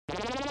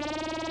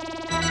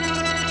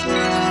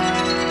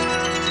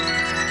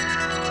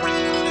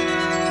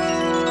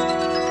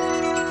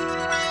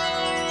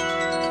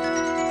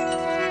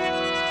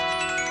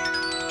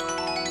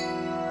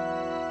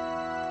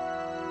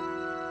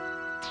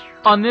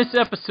On this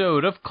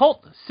episode of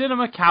Cult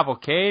Cinema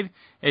Cavalcade,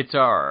 it's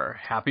our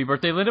Happy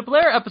Birthday Linda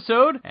Blair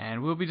episode,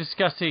 and we'll be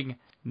discussing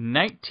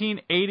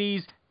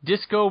 1980s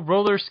disco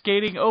roller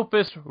skating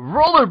opus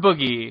Roller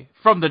Boogie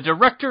from the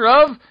director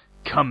of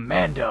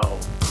Commando.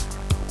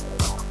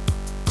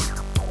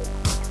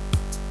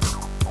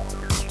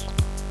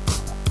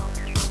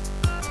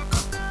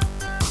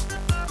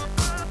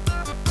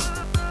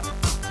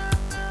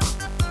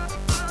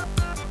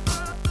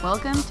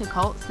 Welcome to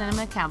Cult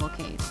Cinema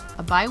Cavalcade,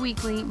 a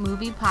bi-weekly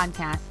movie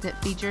podcast that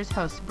features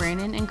hosts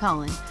Brandon and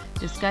Cullen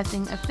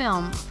discussing a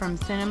film from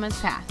cinema's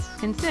past,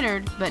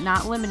 considered but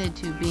not limited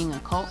to being a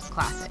cult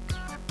classic.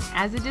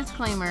 As a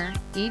disclaimer,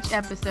 each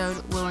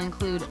episode will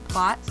include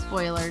plot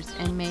spoilers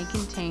and may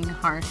contain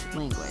harsh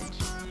language.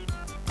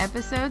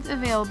 Episodes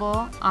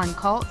available on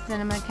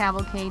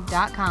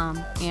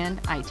cultcinemacavalcade.com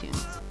and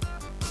iTunes.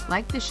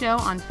 Like the show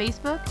on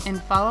Facebook and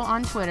follow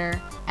on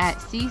Twitter at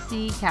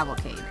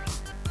 @CCCavalcade.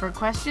 For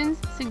questions,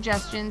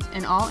 suggestions,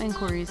 and all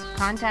inquiries,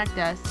 contact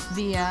us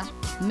via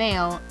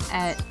mail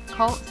at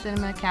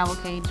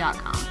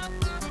cultcinemacavalcade.com.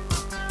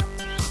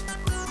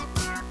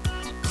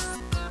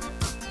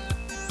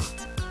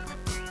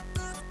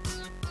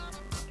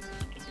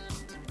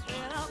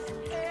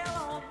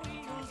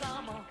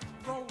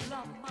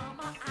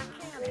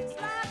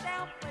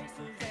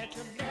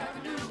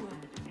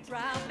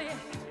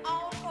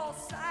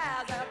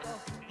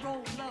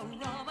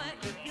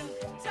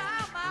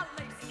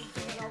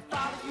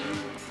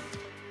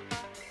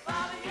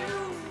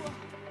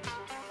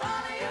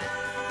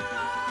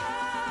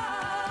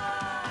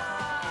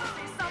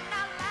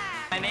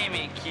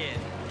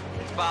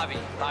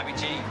 Bobby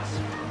James.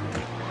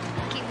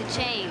 Keep the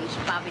change,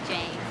 Bobby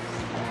James.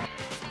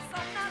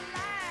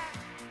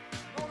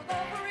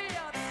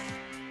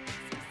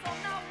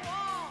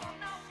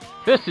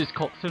 This is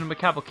Cult Cinema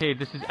Cavalcade.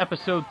 This is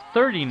episode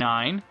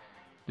 39.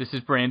 This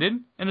is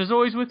Brandon, and as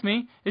always with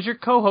me is your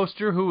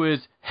co-hoster who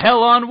is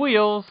Hell on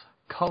Wheels,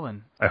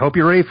 Cullen. I hope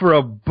you're ready for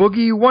a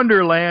boogie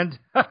wonderland.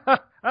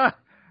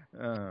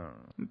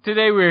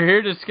 Today we're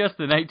here to discuss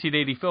the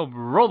 1980 film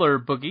Roller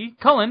Boogie.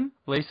 Cullen,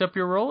 lace up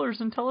your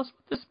rollers and tell us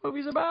what this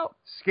movie's about.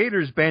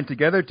 Skaters band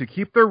together to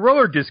keep their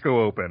roller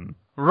disco open.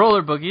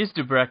 Roller Boogie is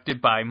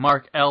directed by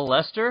Mark L.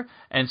 Lester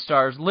and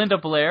stars Linda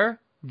Blair,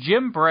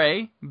 Jim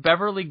Bray,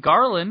 Beverly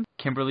Garland,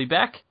 Kimberly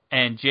Beck,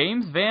 and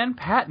James Van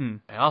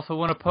Patten. I also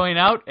want to point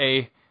out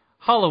a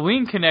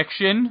Halloween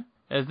connection,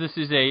 as this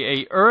is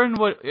a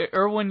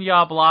Irwin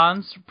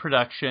Yablans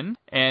production,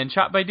 and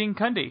shot by Dean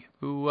Cundy,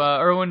 who,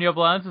 Irwin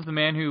Yablans is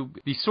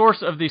the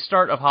source of the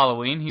start of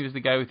Halloween. He was the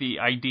guy with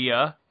the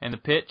idea and the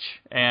pitch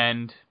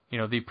and,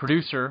 the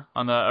producer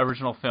on the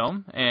original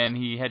film, and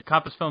he had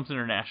Compass Films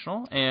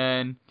International,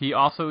 and he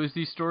also is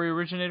the story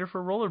originator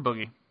for Roller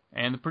Boogie,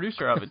 and the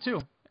producer of it, too,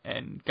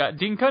 and got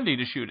Dean Cundy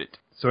to shoot it.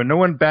 So no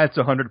one bats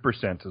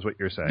 100%, is what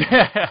you're saying.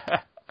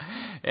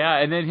 Yeah,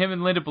 and then him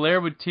and Linda Blair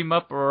would team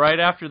up right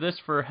after this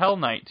for Hell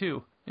Night,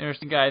 too.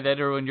 Interesting guy, that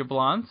Irwin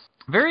Yablans.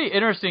 Very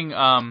interesting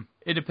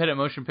independent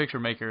motion picture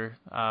maker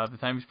at the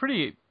time. He's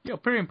pretty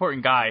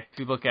important guy if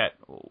you look at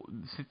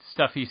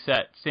stuff he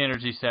set,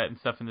 standards he set and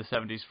stuff in the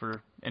 70s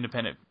for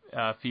independent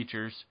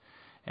features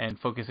and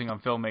focusing on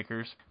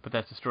filmmakers. But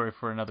that's a story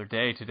for another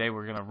day. Today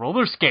we're going to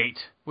roller skate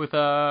with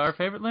our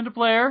favorite Linda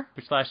Blair,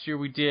 which last year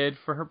we did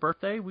for her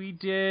birthday. We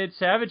did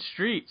Savage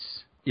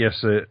Streets.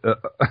 Yes,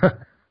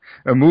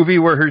 a movie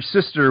where her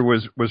sister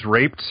was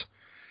raped,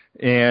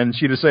 and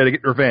she decided to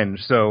get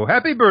revenge. So,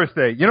 happy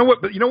birthday. You know what?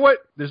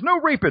 There's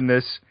no rape in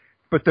this,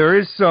 but there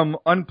is some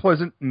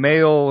unpleasant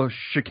male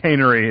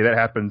chicanery that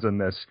happens in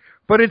this.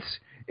 But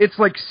it's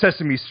like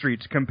Sesame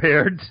Street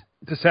compared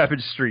to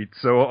Savage Street.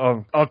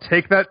 So, I'll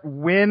take that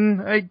win,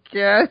 I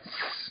guess.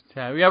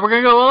 Yeah, we're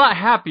going to go a lot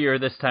happier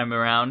this time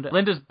around.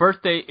 Linda's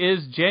birthday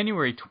is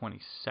January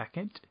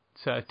 22nd.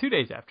 It's 2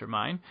 days after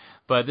mine,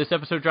 but this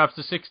episode drops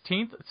the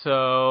 16th,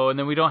 and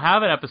then we don't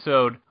have an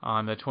episode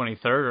on the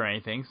 23rd or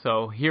anything,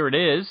 so here it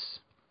is,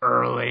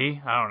 early,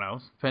 I don't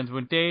know, depends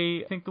what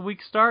day I think the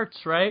week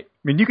starts, right?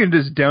 I mean, you can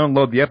just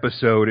download the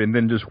episode and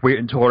then just wait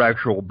until her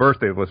actual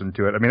birthday to listen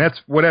to it. I mean, that's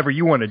whatever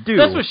you want to do.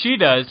 That's what she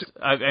does.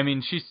 I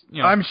mean, she's,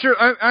 I'm sure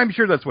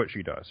that's what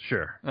she does,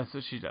 sure. That's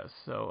what she does.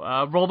 So,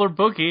 Roller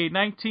Boogie,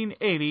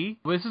 1980.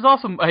 This is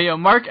also,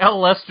 Mark L.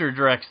 Lester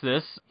directs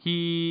this.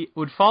 He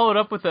would follow it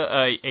up with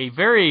a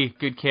very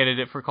good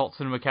candidate for Cult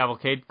Cinema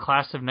Cavalcade,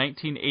 Class of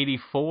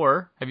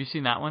 1984. Have you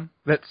seen that one?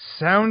 That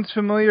sounds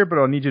familiar, but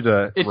I'll need you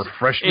to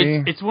refresh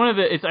me. I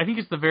think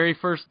it's the very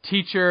first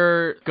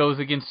teacher goes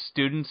against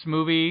students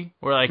movie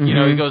where, like, he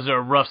goes to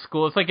a rough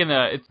school. It's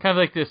it's kind of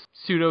like this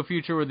pseudo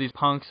future where these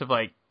punks have,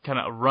 like, kind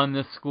of run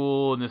this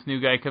school, and this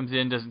new guy comes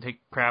in, doesn't take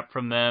crap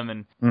from them,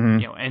 and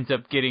ends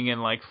up getting in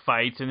like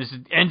fights, and this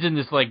ends in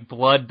this like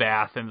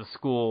bloodbath in the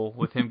school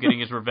with him getting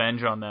his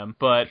revenge on them.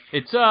 But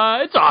it's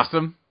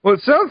awesome. Well,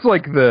 it sounds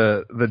like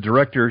the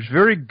director is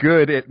very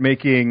good at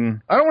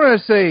making, I don't want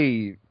to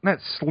say, not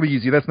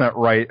sleazy, that's not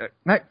right,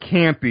 not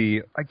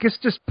campy, I guess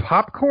just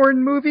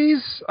popcorn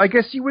movies, I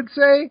guess you would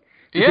say.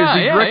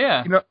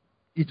 Yeah.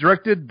 He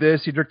directed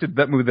this. He directed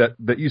that movie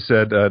that you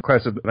said,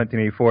 Class of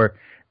 1984,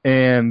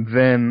 and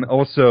then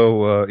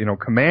also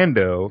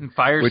Commando, And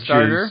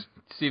Firestarter,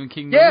 Stephen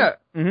King movie. Yeah,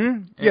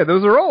 yeah,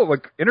 those are all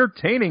like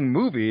entertaining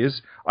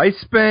movies. I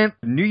spent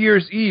New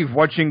Year's Eve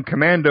watching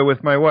Commando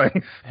with my wife.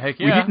 Heck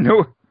yeah. We didn't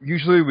know.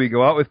 Usually we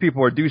go out with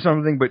people or do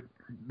something, but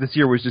this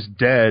year was just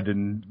dead,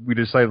 and we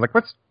decided like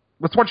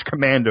let's watch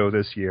Commando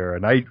this year,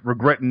 and I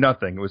regret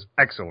nothing. It was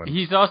excellent.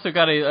 He's also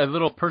got a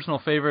little personal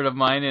favorite of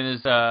mine in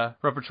his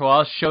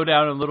repertoire,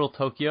 Showdown in Little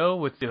Tokyo,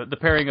 with the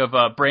pairing of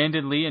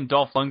Brandon Lee and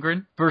Dolph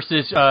Lundgren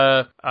versus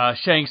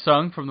Shang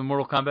Tsung from the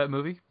Mortal Kombat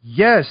movie.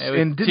 Yes,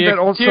 and did that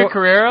also... Tia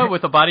Carrera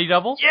with a body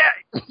double?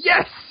 Yeah,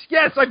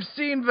 yes, I've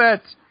seen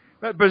that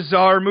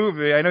bizarre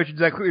movie. I know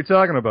exactly what you're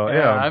talking about.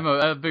 Yeah, I'm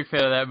a big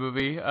fan of that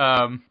movie.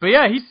 But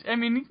yeah,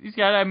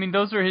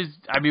 those are his.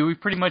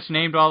 We've pretty much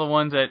named all the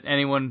ones that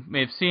anyone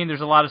may have seen.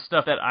 There's a lot of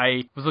stuff that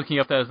I was looking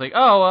up that I was like,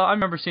 oh, well, I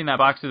remember seeing that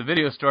box at the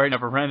video store. I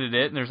never rented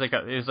it. And there's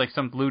like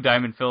some Blue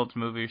Diamond Phillips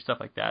movie or stuff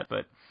like that.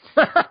 But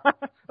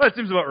that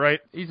seems about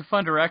right. He's a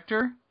fun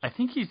director. I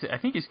think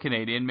he's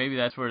Canadian. Maybe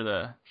that's where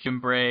the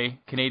Jim Bray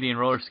Canadian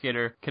roller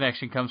skater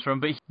connection comes from.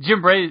 But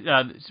Jim Bray,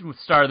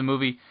 star of the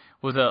movie,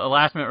 was a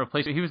last-minute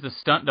replacement. He was the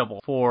stunt double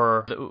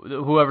for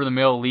whoever the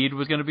male lead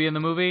was going to be in the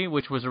movie,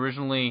 which was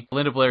originally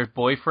Linda Blair's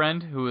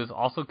boyfriend, who was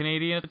also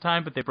Canadian at the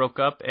time, but they broke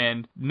up,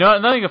 and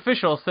nothing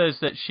official says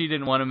that she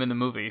didn't want him in the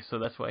movie, so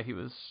that's why he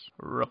was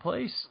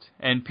replaced.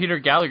 And Peter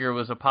Gallagher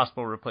was a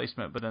possible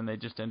replacement, but then they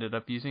just ended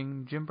up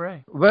using Jim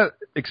Bray. Well, that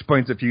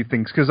explains a few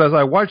things, because as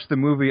I watched the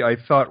movie, I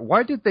thought,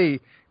 why did they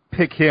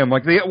pick him?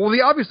 Like they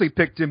obviously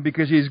picked him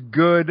because he's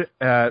good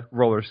at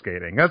roller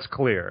skating. That's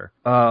clear.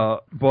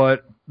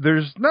 But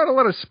there's not a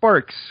lot of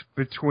sparks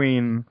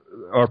between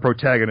our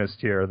protagonist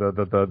here,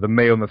 the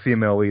male and the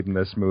female lead in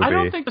this movie. I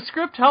don't think the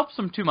script helps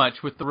them too much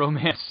with the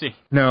romance scene.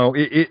 No,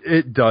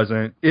 it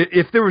doesn't.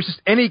 If there was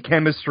just any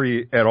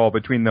chemistry at all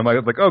between them, I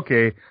was like,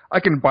 okay,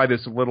 I can buy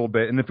this a little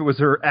bit. And if it was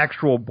her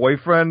actual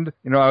boyfriend,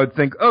 I would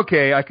think,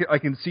 okay, I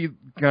can see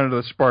kind of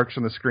the sparks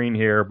on the screen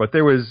here. But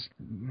there was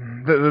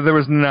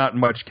not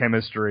much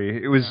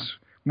chemistry. It was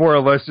more or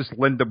less just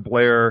Linda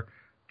Blair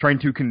trying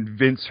to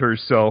convince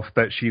herself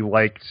that she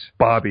liked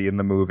Bobby in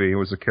the movie. It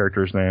was the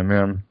character's name,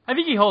 man. I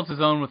think he holds his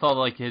own with all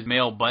like his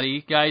male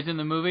buddy guys in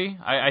the movie.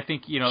 I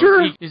think,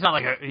 sure. He's not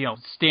like a,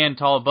 stand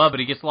tall above, but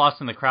he gets lost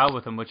in the crowd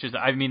with him, which is,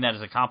 I mean that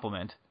as a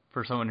compliment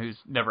for someone who's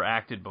never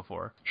acted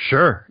before.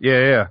 Sure,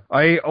 yeah.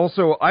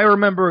 I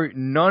remember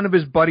none of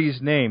his buddies'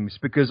 names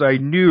because I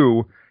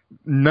knew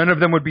none of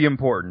them would be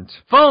important.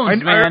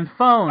 Phones.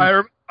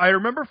 I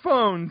remember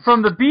Phones.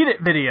 From the Beat It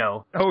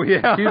video. Oh,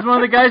 yeah. He was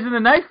one of the guys in the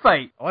knife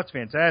fight. Oh, that's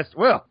fantastic.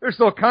 Well, there's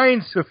all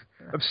kinds of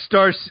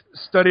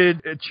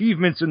star-studded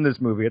achievements in this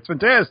movie. It's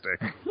fantastic.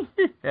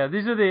 Yeah,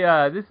 this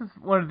is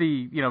one of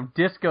the,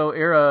 disco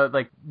era,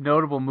 like,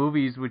 notable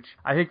movies, which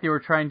I think they were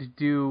trying to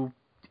do,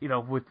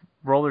 with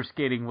roller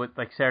skating with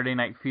like Saturday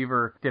Night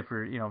Fever,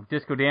 different,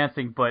 disco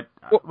dancing, but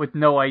with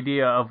no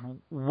idea of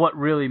what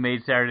really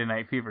made Saturday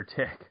Night Fever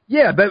tick.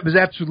 Yeah, that was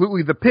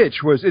absolutely the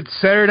pitch.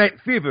 It's Saturday Night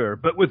Fever,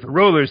 but with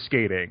roller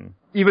skating.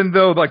 Even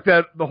though like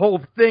the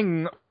whole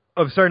thing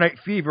of Saturday Night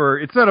Fever,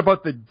 it's not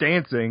about the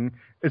dancing.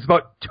 It's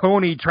about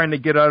Tony trying to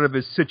get out of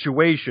his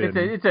situation.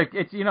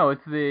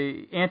 It's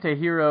the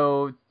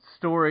anti-hero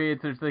story.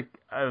 There's like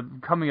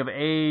coming of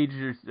age,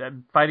 there's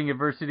fighting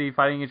adversity,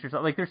 fighting against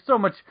yourself. Like there's so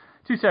much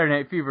to Saturday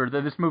Night Fever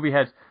that this movie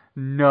has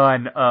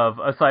none of,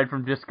 aside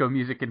from disco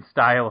music and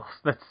styles.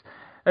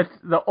 That's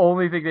the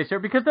only thing they share,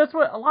 because that's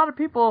what a lot of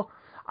people.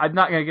 I'm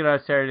not going to get on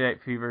a Saturday Night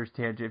Fever's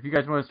tangent. If you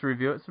guys want us to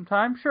review it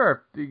sometime,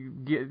 sure,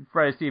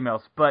 write us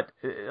emails. But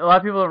a lot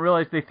of people don't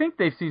realize, they think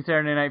they've seen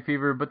Saturday Night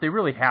Fever, but they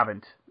really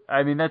haven't.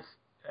 I mean, a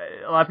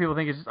lot of people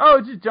think it's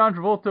just John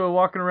Travolta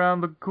walking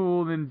around looking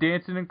cool and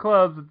dancing in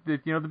clubs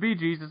with the Bee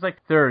Gees. It's like,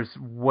 there's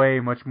way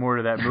much more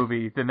to that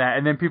movie than that.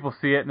 And then people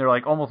see it and they're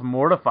like almost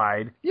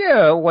mortified.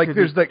 Yeah, like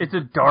it's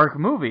a dark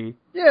movie.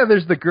 Yeah,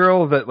 there's the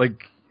girl that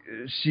like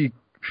she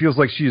feels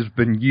like she's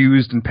been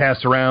used and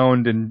passed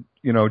around, and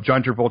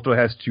John Travolta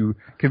has to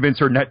convince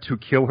her not to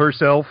kill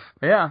herself.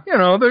 Yeah.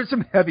 There's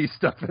some heavy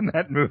stuff in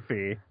that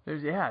movie.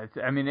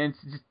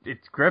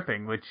 It's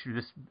gripping, which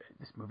this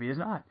movie is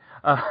not.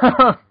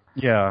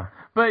 Yeah.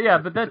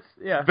 But that's,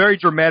 yeah. Very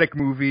dramatic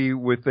movie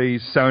with a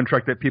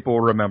soundtrack that people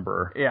will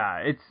remember.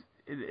 Yeah,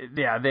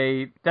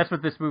 that's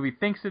what this movie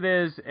thinks it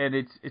is, and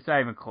it's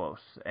not even close.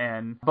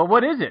 But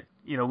what is it?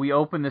 We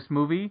open this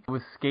movie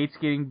with skates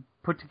getting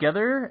put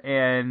together,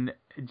 and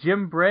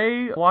Jim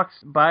Bray walks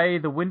by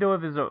the window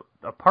of his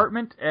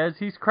apartment as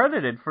he's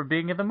credited for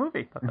being in the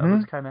movie. I thought that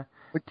was kind of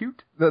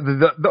cute.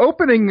 The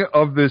opening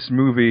of this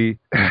movie,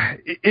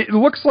 it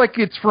looks like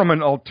it's from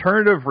an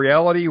alternative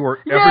reality where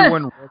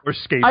everyone roller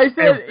skates. I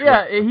said,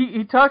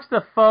 he talks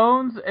to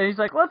Phones, and he's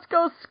like, let's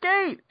go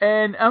skate.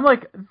 And I'm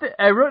like,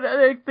 I wrote,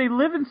 they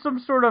live in some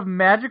sort of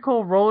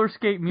magical roller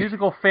skate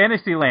musical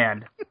fantasy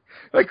land.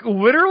 Like,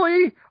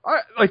 literally,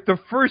 like the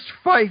first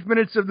 5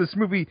 minutes of this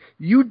movie,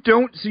 you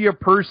don't see a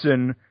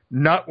person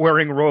not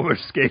wearing roller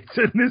skates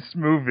in this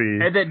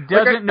movie. And that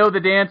doesn't know the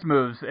dance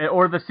moves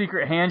or the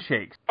secret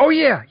handshakes. Oh,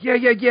 yeah.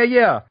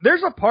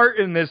 There's a part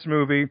in this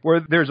movie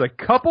where there's a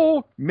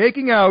couple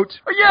making out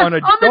on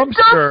a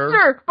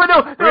dumpster. But no,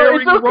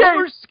 it's okay.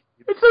 roller skates.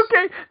 It's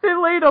okay. They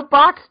laid a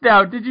box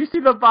down. Did you see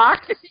the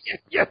box?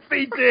 Yes,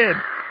 they did.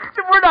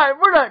 We're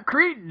not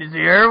cretins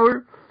here.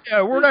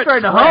 We're not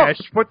trying trash.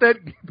 to Put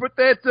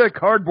that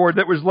cardboard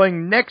that was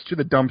laying next to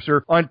the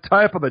dumpster on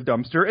top of the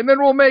dumpster, and then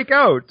we'll make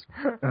out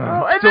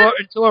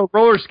until our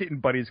roller skating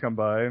buddies come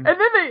by. And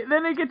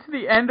then they get to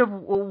the end of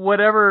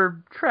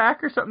whatever track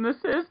or something this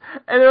is,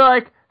 and they're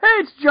like, "Hey,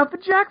 it's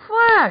Jumpin' Jack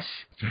Flash!"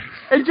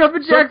 And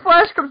Jumpin' Jack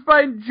Flash comes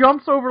by and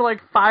jumps over like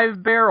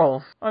 5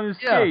 barrels on his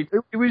skate.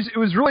 It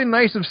was really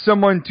nice of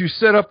someone to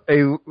set up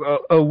a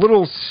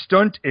little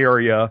stunt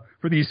area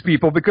for these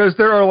people, because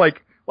there are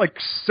like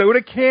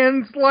soda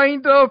cans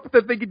lined up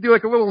that they could do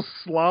like a little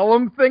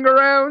slalom thing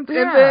around.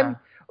 Yeah.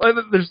 And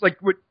then there's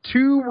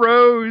 2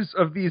 rows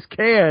of these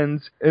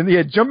cans, and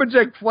Jumpin'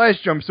 Jack Flash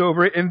jumps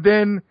over it, and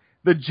then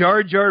the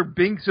Jar Jar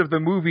Binks of the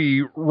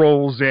movie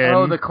rolls in.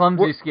 Oh, the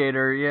clumsy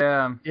skater,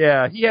 yeah.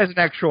 Yeah, he has an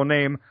actual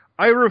name.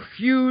 I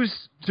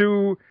refuse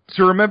to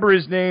remember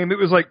his name. It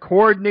was like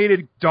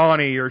Coordinated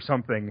Donnie or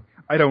something.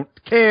 I don't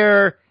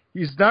care.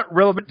 He's not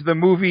relevant to the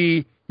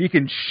movie. He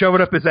can shove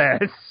it up his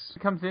ass. He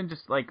comes in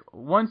just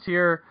once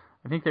here.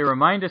 I think they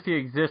remind us he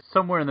exists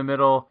somewhere in the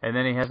middle, and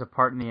then he has a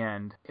part in the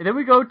end. And then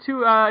we go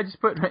to,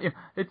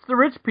 it's the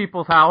rich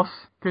people's house,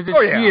 because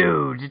it's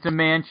huge. It's a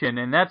mansion,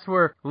 and that's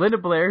where Linda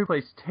Blair, who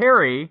plays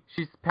Terry,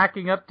 she's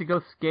packing up to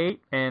go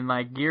skate and,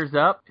 gears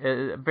up,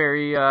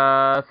 very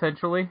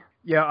essentially.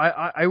 Yeah,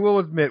 I will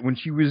admit, when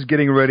she was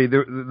getting ready,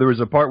 there was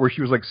a part where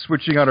she was,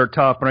 switching on her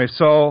top, and I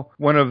saw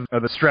one of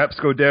the straps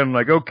go down,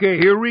 okay,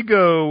 here we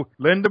go,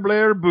 Linda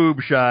Blair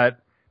boob shot.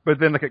 But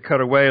then, it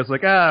cut away. I was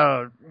like,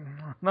 all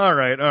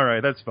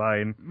right, that's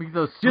fine.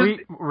 Those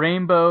sweet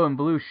rainbow and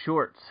blue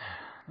shorts.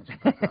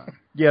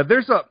 Yeah,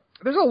 there's a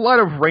lot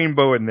of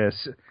rainbow in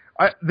this.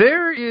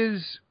 There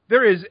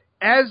is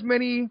as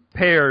many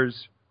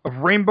pairs of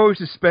rainbow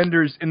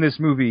suspenders in this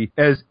movie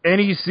as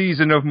any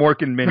season of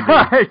Mork and Mindy.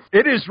 Right.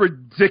 It is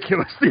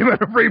ridiculous, the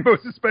amount of rainbow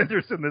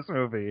suspenders in this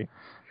movie.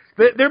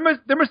 There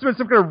must have been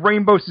some kind of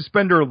rainbow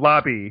suspender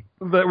lobby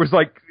that was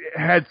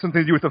had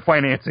something to do with the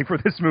financing for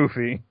this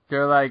movie.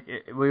 They're like,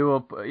 we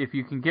will, if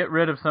you can get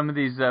rid of some of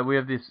these, we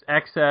have this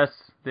excess,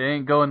 they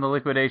ain't go in the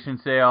liquidation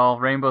sale,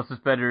 rainbow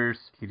suspenders,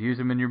 you could use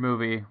them in your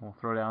movie, we'll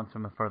throw down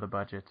some for the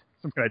budget.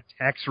 Some kind of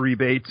tax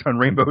rebates on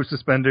rainbow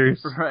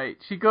suspenders. Right.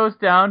 She goes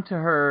down to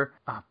her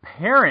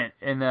parent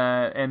and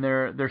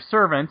their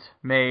servant,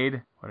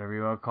 maid, whatever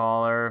you want to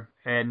call her,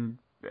 and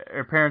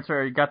her parents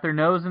got their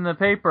nose in the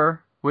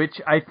paper.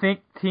 Which I think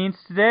teens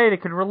today, they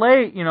could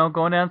relate,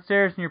 going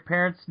downstairs and your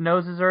parents'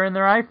 noses are in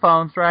their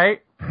iPhones,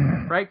 right?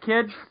 Right,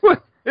 kids?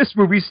 What? This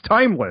movie's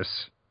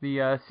timeless.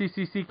 The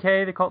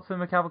CCCK, the Cult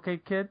Cinema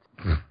Cavalcade kids?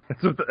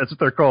 That's what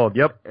they're called,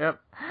 yep. Yep.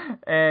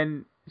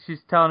 And she's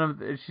telling them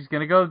that she's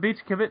going to go to the beach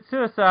and commit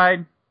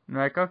suicide. And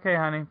they're like, okay,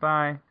 honey,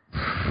 bye.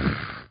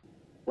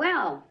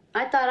 Well,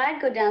 I thought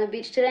I'd go down the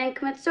beach today and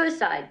commit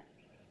suicide.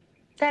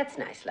 That's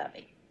nice,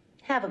 lovey.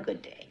 Have a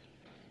good day.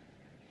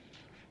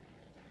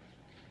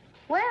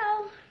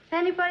 Well, if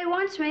anybody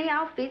wants me,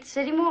 I'll beat the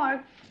city morgue.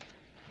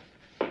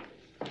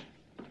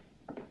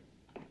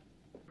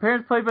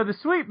 Parents played by the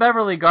sweet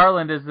Beverly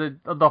Garland as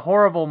the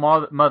horrible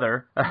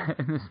mother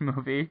in this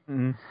movie.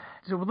 Mm-hmm.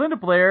 So Linda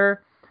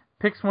Blair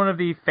picks one of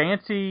the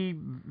fancy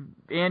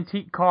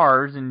antique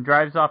cars and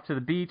drives off to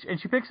the beach,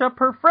 and she picks up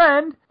her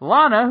friend,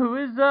 Lana, who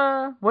is,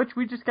 which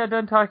we just got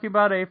done talking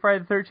about a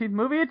Friday the 13th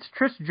movie. It's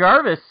Trish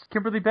Jarvis,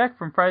 Kimberly Beck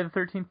from Friday the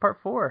 13th Part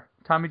 4,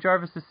 Tommy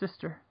Jarvis'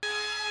 sister.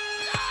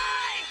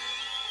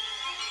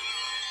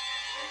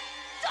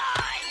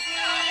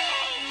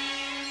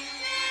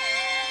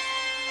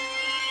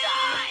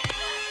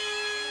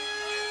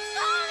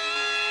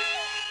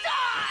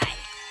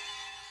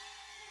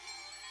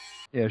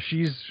 Yeah,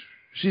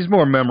 she's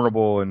more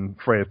memorable in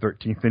Friday the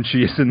 13th than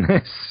she is in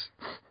this.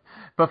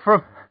 But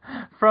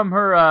from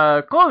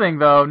her clothing,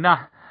 though,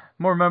 not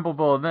more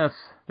memorable in this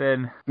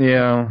than...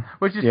 Yeah.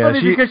 Which is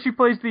funny because she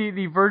plays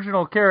the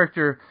virginal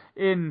character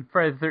in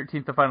Friday the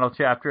 13th, the final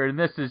chapter, and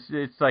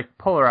it's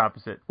polar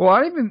opposite. Well,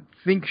 I don't even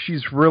think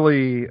she's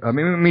really... I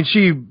mean,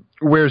 she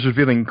wears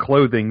revealing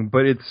clothing,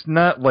 but it's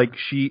not like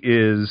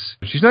she's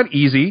not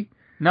easy.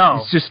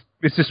 No.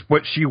 It's just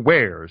what she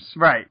wears.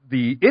 Right.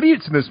 The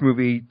idiots in this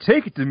movie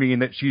take it to mean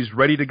that she's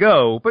ready to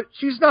go, but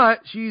she's not.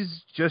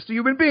 She's just a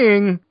human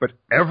being. But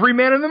every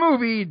man in the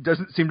movie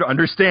doesn't seem to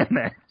understand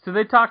that. So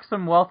they talk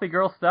some wealthy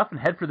girl stuff and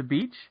head for the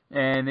beach,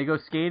 and they go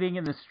skating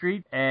in the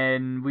street,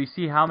 and we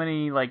see how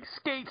many,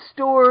 skate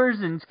stores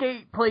and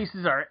skate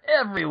places are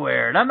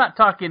everywhere. And I'm not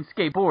talking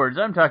skateboards,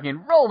 I'm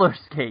talking roller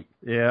skate.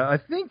 Yeah, I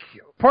think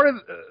part of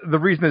the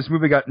reason this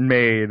movie got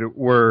made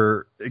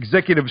were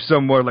executives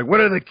somewhere what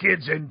are the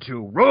kids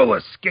into?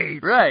 Roller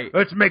skates. Right.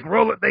 Let's make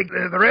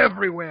they're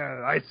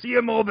everywhere. I see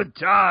them all the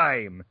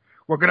time.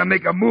 We're going to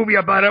make a movie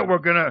about it.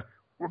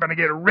 We're we're going to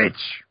get rich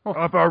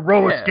off our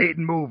roller yeah.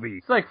 skating movie.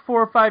 It's like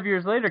 4 or 5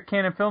 years later,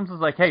 Canon Films was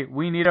like, hey,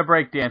 we need a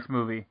breakdance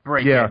movie.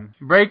 Break-In. Yeah.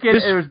 Break-In,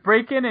 it was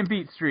Break-In and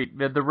Beat Street,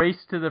 the race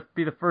to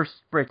be the first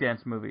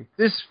breakdance movie.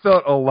 This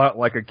felt a lot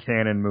like a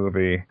Canon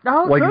movie.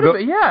 Oh, like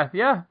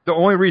yeah. The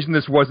only reason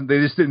this wasn't, they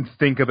just didn't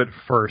think of it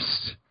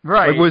first.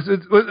 Right. Like,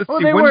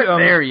 they weren't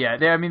there yet.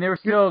 They were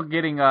still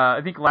getting,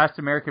 I think Last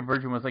American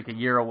Virgin was like a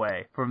year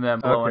away from them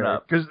blowing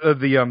up. Because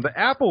the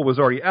Apple was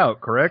already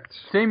out, correct?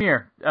 Same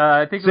year.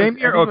 I think Same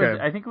year?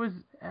 Okay. I think it was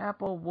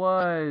Apple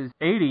was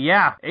 80,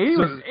 yeah. 80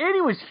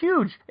 was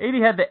huge.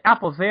 80 had the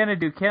Apple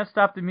Xanadu, Can't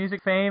Stop the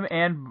Music fame,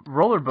 and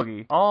Roller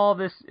Boogie. All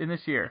this in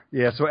this year.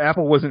 Yeah, so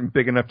Apple wasn't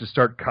big enough to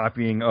start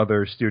copying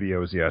other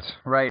studios yet.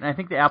 Right, and I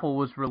think the Apple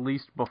was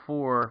released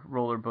before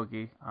Roller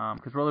Boogie,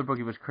 because Roller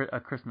Boogie was a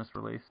Christmas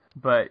release.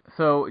 But,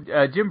 so,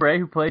 Jim Bray,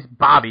 who plays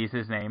Bobby's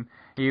his name,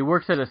 he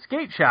works at a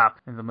skate shop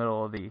in the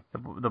middle of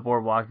the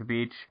boardwalk, the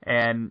beach,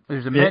 and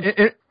there's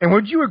a... And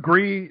would you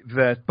agree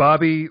that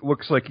Bobby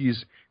looks like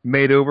he's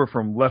made over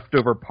from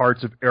leftover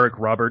parts of Eric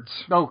Roberts?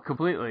 Oh,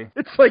 completely.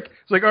 It's like,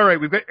 all right,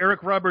 we've got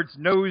Eric Roberts'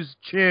 nose,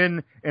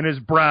 chin, and his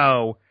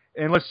brow,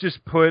 and let's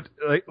just put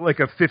like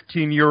a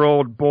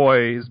 15-year-old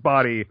boy's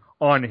body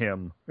on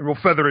him, and we'll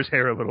feather his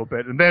hair a little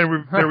bit, and then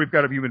we've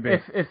got a human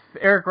being. If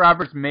Eric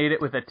Roberts made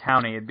it with a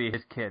townie, it'd be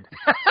his kid.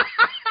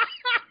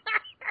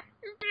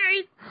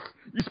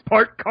 He's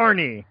part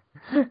carny.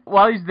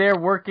 While he's there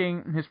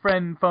working, his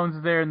friend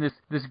phones there, and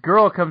this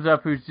girl comes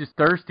up who's just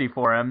thirsty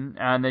for him,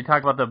 and they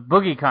talk about the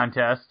boogie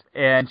contest,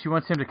 and she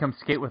wants him to come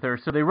skate with her.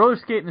 So they roller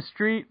skate in the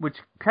street, which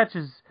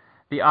catches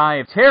the eye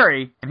of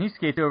Terry, and he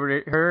skates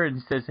over to her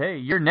and says, hey,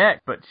 you're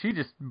next, but she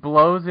just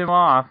blows him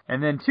off.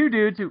 And then two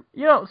dudes who,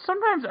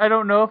 sometimes I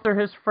don't know if they're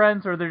his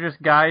friends or they're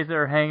just guys that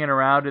are hanging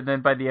around, and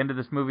then by the end of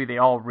this movie they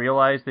all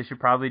realize they should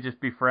probably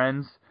just be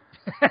friends.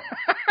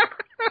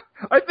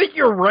 I think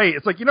you're right.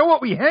 It's like, you know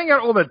what? We hang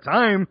out all the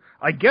time.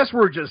 I guess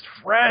we're just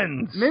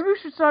friends. Maybe we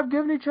should stop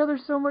giving each other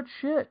so much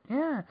shit.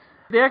 Yeah.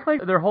 They act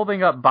like they're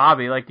holding up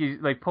Bobby, like he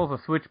pulls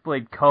a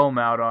switchblade comb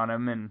out on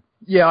him. And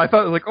yeah, I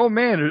thought, like, oh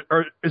man,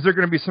 is there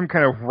going to be some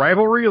kind of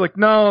rivalry? Like,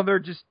 no, they're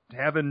just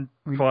having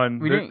fun.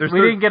 We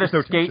didn't get a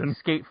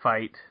skate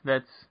fight.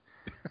 That's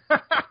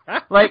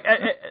like...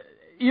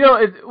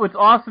 what's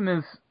awesome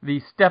is the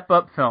Step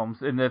Up films.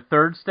 In the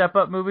third Step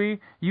Up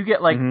movie, you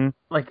get like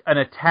an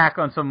attack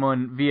on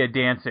someone via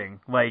dancing.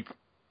 Like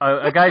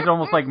a guy's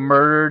almost like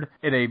murdered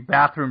in a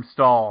bathroom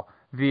stall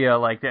via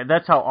like that.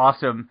 That's how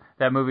awesome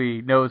that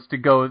movie knows to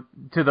go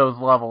to those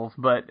levels.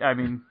 But I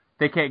mean,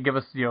 they can't give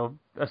us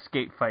a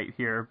skate fight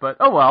here. But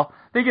oh well,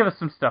 they give us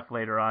some stuff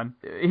later on.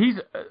 He's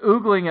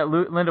oogling at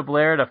Linda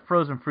Blair at a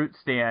frozen fruit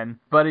stand,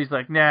 but he's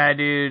like, nah,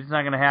 dude, it's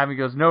not gonna happen. He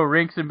goes, no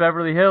rinks in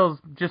Beverly Hills,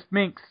 just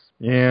minks.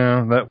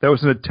 Yeah, that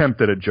was an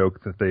attempt at a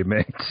joke that they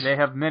made. They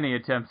have many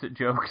attempts at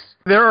jokes.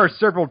 There are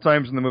several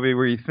times in the movie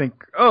where you think,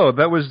 oh,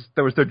 that was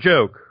their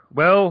joke.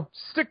 Well,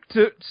 stick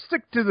to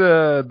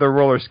the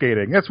roller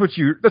skating. That's what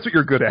you're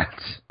good at.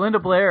 Linda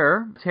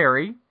Blair,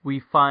 Terry,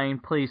 we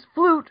find plays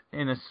flute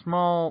in a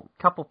small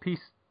couple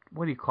piece.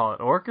 What do you call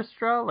it?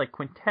 Orchestra, like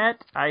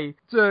quintet.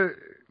 It's a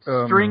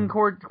string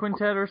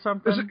quintet or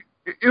something.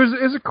 It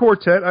was a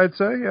quartet, I'd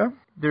say. Yeah.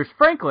 There's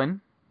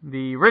Franklin,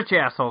 the rich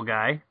asshole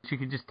guy. She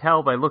can just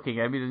tell by looking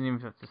at him. He doesn't even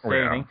have to say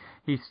anything.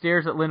 He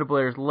stares at Linda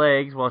Blair's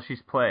legs while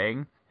she's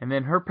playing. And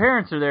then her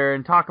parents are there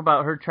and talk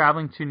about her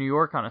traveling to New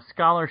York on a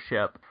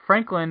scholarship.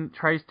 Franklin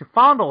tries to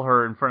fondle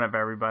her in front of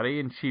everybody,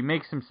 and she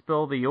makes him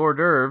spill the hors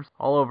d'oeuvres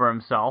all over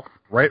himself.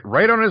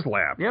 Right on his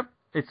lap. Yep.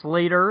 It's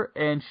later,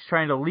 and she's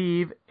trying to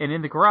leave, and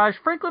in the garage,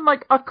 Franklin,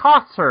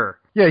 accosts her.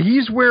 Yeah,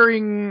 he's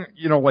wearing,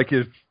 like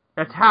his...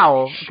 a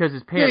towel, because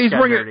his pants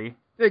got dirty.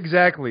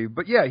 Exactly.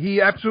 But yeah,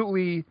 he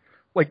absolutely...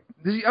 I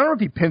don't know if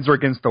he pins her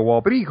against the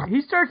wall, but he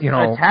starts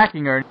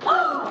attacking her.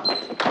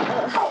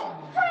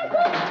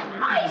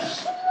 I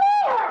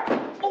swear!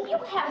 Oh, you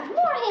have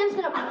more hands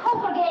than a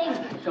poker game.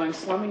 Going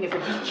slumming at the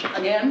beach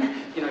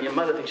again? Your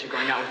mother thinks you're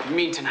going out with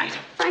me tonight.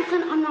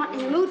 Franklin, I'm not in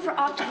the mood for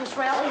octopus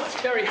rallies.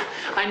 Terry,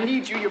 I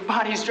need you. Your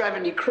body's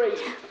driving me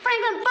crazy.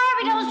 Franklin,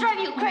 Barbie dolls drive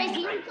you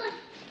crazy.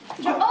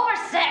 You're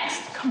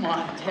oversexed. Come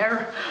on,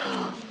 Terry.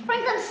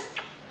 Franklin,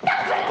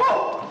 stop it!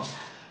 Whoa!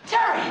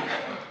 Terry,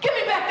 give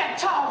me back that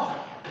towel.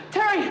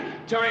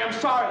 Terry, I'm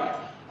sorry.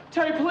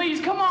 Terry,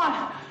 please, come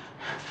on.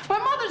 My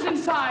mother's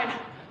inside.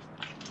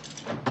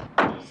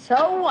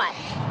 So what?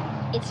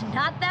 It's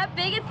not that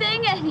big a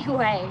thing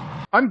anyway.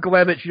 I'm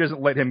glad that she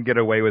doesn't let him get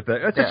away with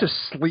it. That's such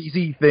a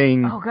sleazy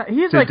thing. Oh God,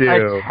 he's to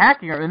do.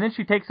 Attacking her, and then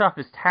she takes off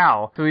his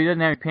towel, so he doesn't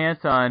have any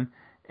pants on,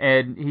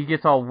 and he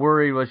gets all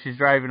worried while she's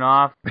driving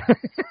off.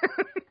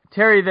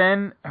 Terry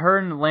then, her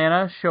and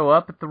Lana show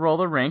up at the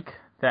roller rink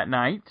that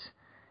night.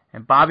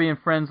 And Bobby and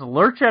friends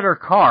lurch at her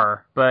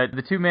car, but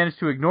the two manage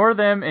to ignore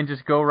them and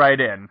just go right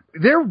in.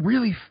 They're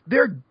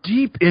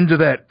deep into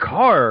that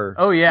car.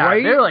 Oh, yeah.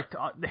 Right? They're,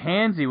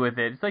 handsy with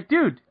it. It's like,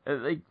 dude,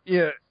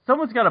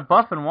 someone's got to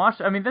buff and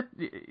wash. I mean,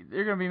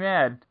 they're going to be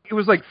mad. It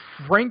was like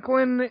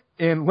Franklin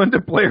and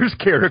Linda Blair's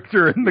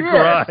character in the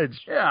garage.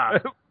 Yeah.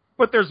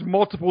 But there's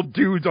multiple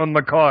dudes on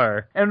the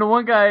car. And the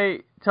one guy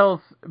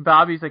tells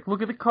Bobby, he's like,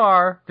 look at the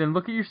car, then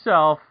look at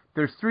yourself.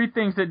 There's 3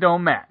 things that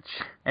don't match.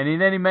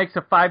 And then he makes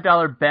a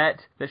 $5 bet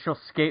that she'll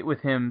skate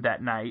with him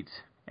that night.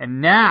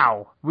 And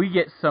now we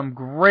get some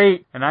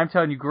great, and I'm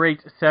telling you,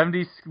 great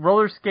 70s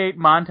roller skate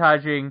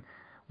montaging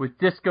with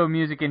disco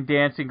music and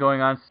dancing going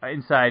on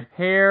inside.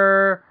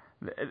 Hair,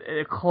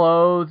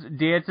 clothes,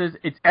 dances.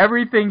 It's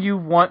everything you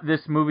want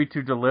this movie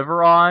to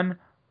deliver on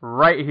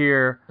right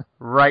here,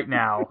 right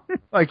now.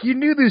 Like, you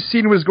knew this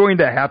scene was going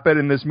to happen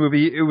in this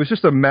movie. It was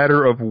just a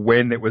matter of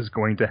when it was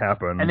going to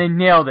happen. And they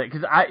nailed it,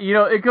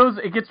 because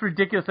it gets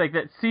ridiculous. Like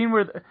that scene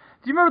where, do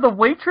you remember the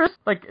waitress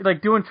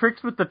like doing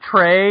tricks with the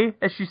tray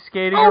as she's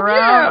skating around?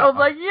 Yeah. I was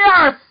like,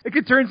 yes.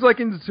 It turns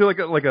into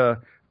like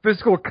a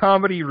physical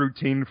comedy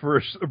routine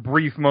for a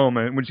brief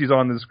moment when she's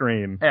on the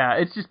screen. Yeah,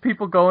 it's just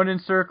people going in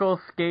circles,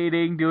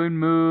 skating, doing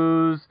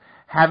moves,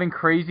 having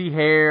crazy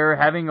hair,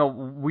 having a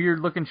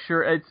weird-looking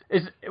shirt.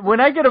 It's when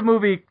I get a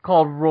movie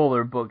called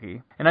Roller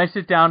Boogie, and I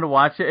sit down to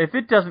watch it, if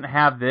it doesn't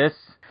have this,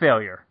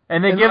 failure.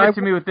 And they give it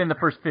to me within the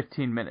first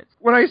 15 minutes.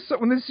 When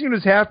this scene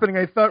was happening,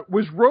 I thought,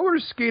 was roller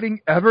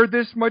skating ever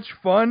this much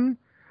fun?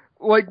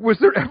 Like, was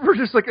there ever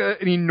just like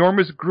an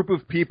enormous group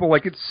of people,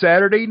 like, it's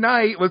Saturday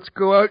night, let's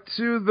go out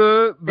to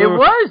the... It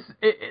was.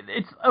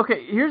 It's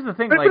okay, here's the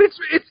thing. But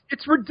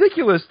it's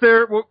ridiculous.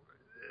 There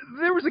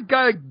was a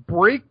guy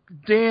break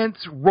dance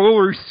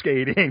roller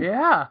skating.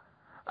 Yeah.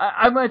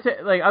 I might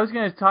say, like, I was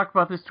going to talk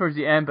about this towards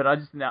the end, but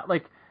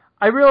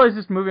I realized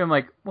this movie, I'm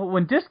like, well,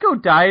 when disco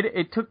died,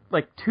 it took,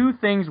 like, 2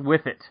 things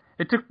with it.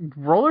 It took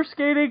roller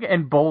skating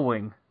and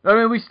bowling. I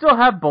mean, we still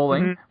have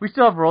bowling. Mm-hmm. We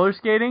still have roller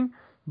skating.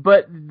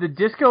 But the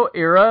disco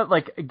era,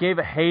 like, gave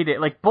a heyday.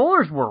 Like,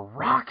 bowlers were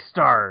rock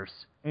stars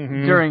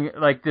during,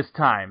 like, this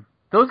time.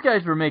 Those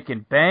guys were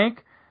making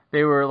bank.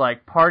 They were,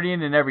 like,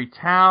 partying in every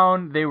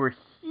town. They were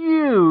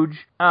huge.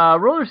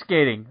 Roller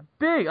skating,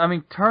 big. I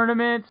mean,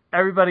 tournaments.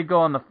 Everybody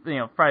go on the,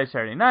 Friday,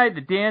 Saturday night,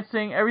 the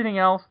dancing, everything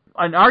else.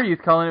 In our youth,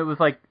 Cullen, it was,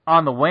 like,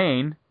 on the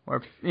wane. Where,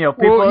 people,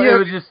 well, yeah, it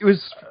was just...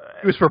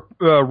 It was for,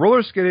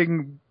 roller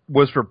skating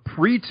was for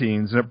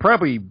preteens, and it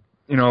probably,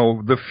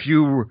 the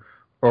few...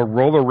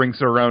 roller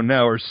rinks around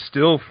now are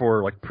still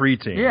for, like,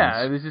 preteens.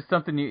 Yeah, it was just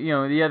something,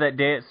 you had that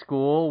day at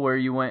school where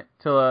you went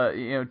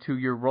to, to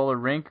your roller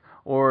rink,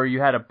 or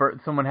you had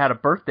someone had a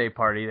birthday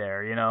party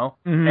there,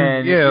 Mm-hmm.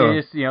 And yeah.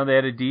 you just, they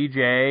had a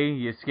DJ,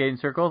 you skate in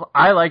circles.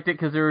 I liked it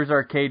because there was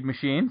arcade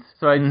machines,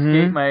 so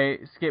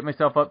I'd skate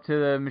myself up to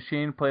the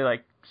machine, play,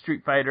 like,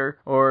 Street Fighter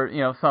or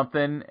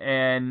something,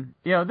 and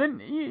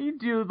then you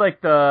do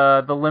like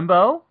the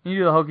limbo, you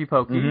do the hokey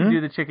pokey, you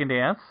do the chicken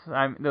dance.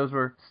 Those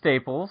were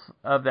staples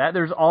of that.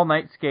 There's all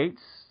night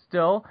skates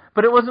still,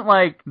 but it wasn't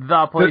like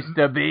the place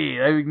to be.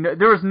 I mean,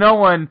 there was no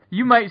one.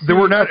 You might see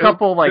a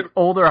couple like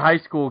older high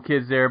school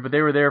kids there, but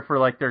they were there for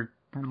like their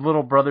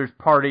little brother's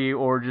party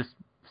or just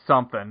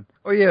something.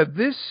 Oh yeah,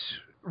 this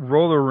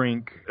roller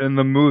rink in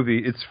the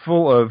movie, it's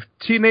full of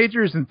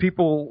teenagers and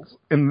people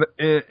in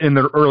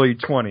their early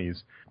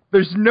 20s.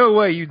 There's no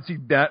way you'd see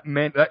that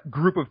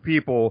group of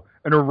people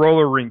in a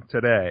roller rink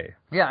today.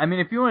 Yeah, I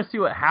mean, if you want to see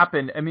what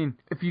happened, I mean,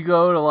 if you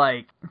go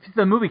to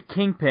the movie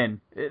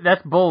Kingpin,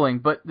 that's bowling,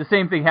 but the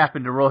same thing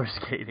happened to roller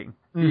skating.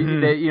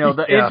 Mm-hmm.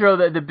 The intro,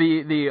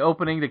 the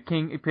opening, the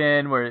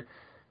Kingpin, where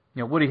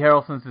Woody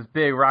Harrelson's this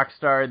big rock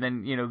star, and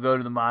then go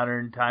to the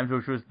modern times,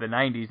 which was the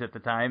 90s at the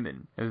time,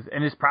 and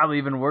it's probably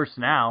even worse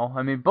now.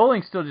 I mean,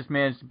 bowling still just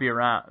managed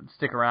to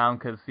stick around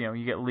because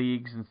you get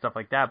leagues and stuff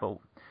like that, but.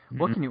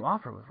 What can you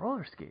offer with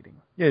roller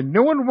skating? Yeah,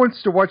 no one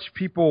wants to watch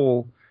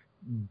people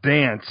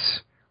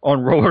dance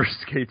on roller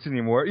skates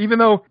anymore. Even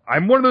though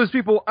I'm one of those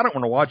people, I don't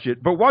want to watch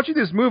it. But watching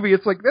this movie,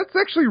 it's like, that's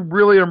actually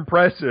really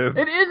impressive.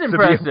 It is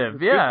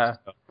impressive, yeah.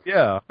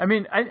 Yeah. I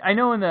mean, I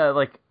know in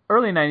the,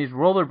 early 90s,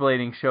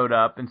 rollerblading showed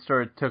up and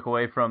took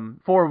away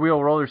from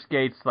four-wheel roller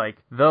skates. Like,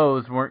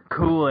 those weren't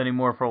cool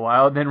anymore for a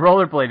while. Then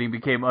rollerblading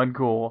became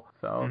uncool.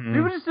 So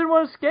people just didn't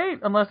want to skate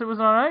unless it was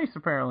on ice,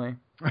 apparently.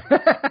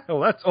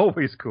 Well, that's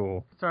always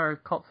cool. It's our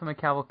Cult Cinema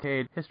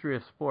Cavalcade history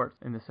of sports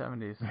in the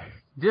 70s.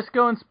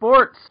 Disco and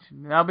sports.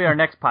 That'll be our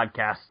next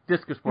podcast.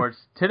 Disco sports.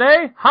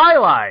 Today,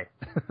 highlight.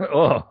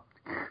 Oh.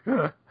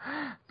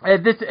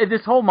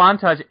 This whole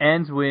montage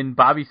ends when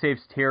Bobby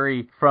saves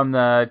Terry from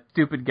the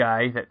stupid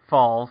guy that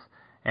falls,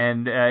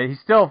 and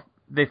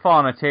they fall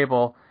on a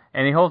table,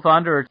 and he holds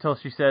on to her until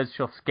she says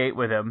she'll skate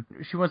with him.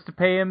 She wants to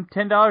pay him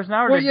 $10 an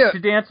hour to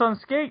dance on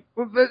skate.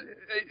 Well,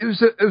 it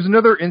was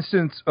another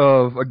instance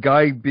of a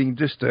guy being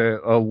just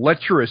a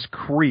lecherous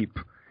creep,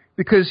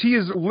 because he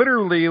is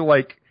literally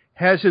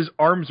has his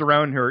arms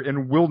around her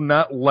and will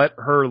not let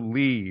her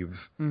leave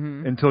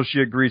until she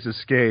agrees to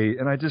skate.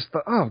 And I just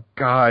thought, oh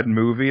God,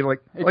 movie, and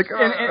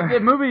the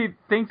movie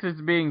thinks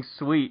it's being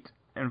sweet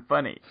and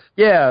funny.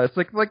 Yeah, it's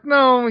like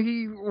no,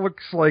 he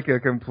looks like a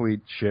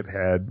complete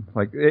shithead,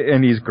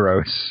 and he's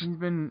gross. He's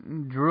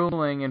been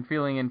drooling and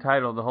feeling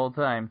entitled the whole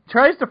time.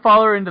 Tries to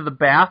follow her into the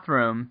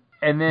bathroom,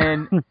 and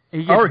then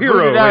he gets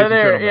booted out of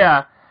there.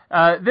 Yeah.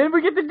 Then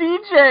we get the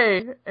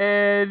DJ,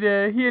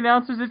 and he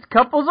announces it's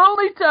couples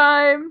only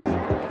time.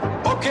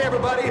 Okay,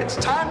 everybody, it's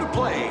time to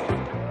play.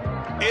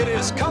 It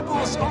is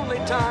couples only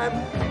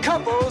time.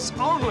 Couples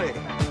only.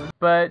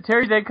 But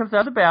Terry then comes out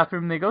of the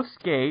bathroom, they go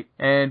skate,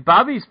 and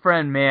Bobby's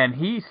friend, man,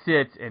 he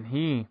sits and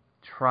he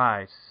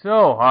tries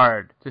so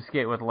hard to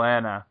skate with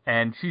Lana,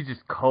 and she's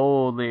just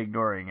coldly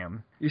ignoring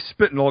him. He's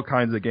spitting all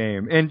kinds of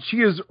game, and she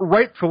is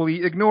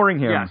rightfully ignoring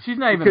him. Yeah, she's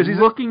not even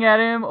looking at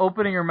him,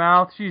 opening her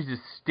mouth. She's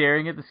just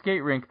staring at the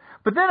skate rink.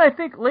 But then I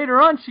think later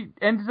on she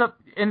ends up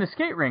in the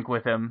skate rink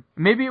with him.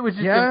 Maybe it was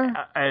just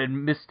a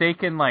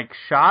mistaken,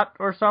 shot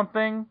or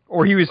something.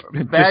 Or he was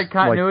bad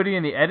continuity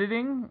in the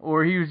editing,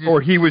 or he was just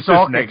Or he was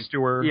stalking. just next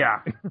to her.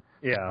 Yeah.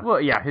 Yeah.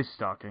 Well, yeah, his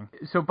stalking.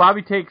 So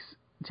Bobby takes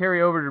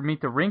Terry over to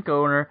meet the rink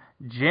owner,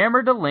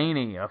 Jammer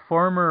Delaney, a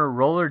former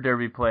roller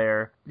derby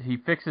player. He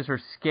fixes her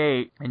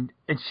skate, and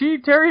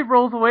Terry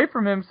rolls away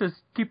from him, says,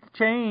 "Keep the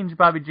change,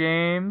 Bobby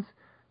James."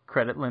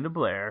 Credit Linda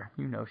Blair.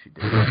 You know she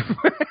did.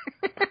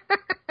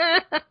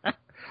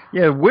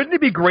 Yeah, wouldn't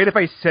it be great if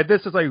I said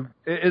this as I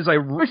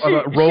rolled she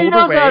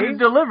knows away? how to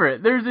deliver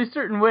it. There's a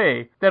certain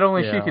way that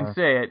only she can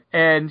say it,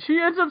 and she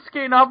ends up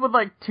skating off with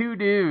two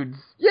dudes.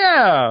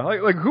 Yeah,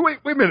 who? Wait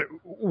a minute.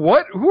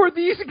 What? Who are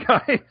these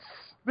guys?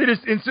 They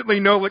just instantly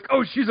know,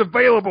 oh, she's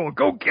available.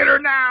 Go get her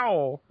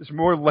now. There's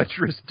more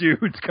lecherous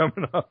dudes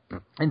coming up.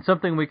 And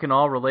something we can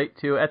all relate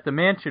to at the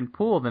mansion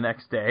pool the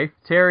next day.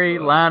 Terry,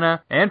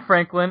 Lana, and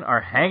Franklin are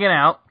hanging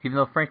out, even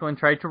though Franklin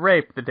tried to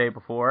rape the day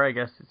before. I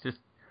guess it's just,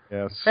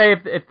 yes. Hey,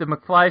 if the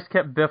McFlys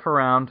kept Biff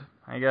around,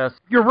 I guess.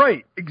 You're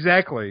right,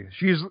 exactly.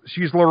 She's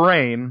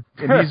Lorraine,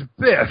 and he's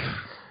Biff.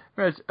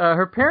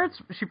 Her parents,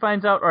 she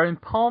finds out, are in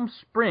Palm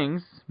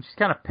Springs. She's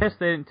kind of pissed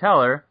they didn't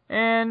tell her,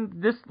 and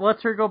this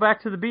lets her go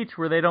back to the beach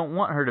where they don't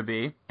want her to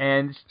be.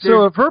 And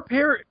so if her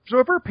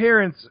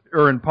parents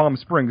are in Palm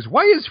Springs,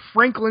 why is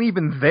Franklin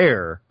even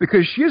there?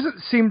 Because she doesn't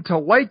seem to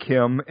like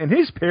him, and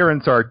his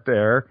parents aren't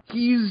there.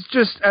 He's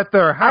just at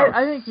their house.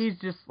 I think he's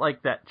just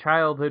like that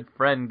childhood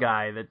friend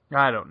guy that,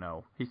 I don't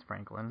know. He's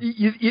Franklin.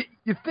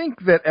 You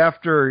think that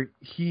after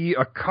he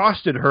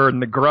accosted her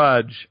in the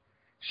garage,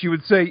 she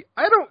would say,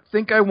 "I don't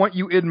think I want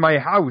you in my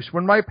house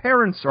when my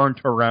parents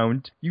aren't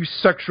around, you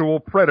sexual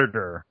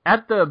predator."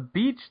 At the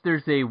beach,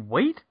 there's a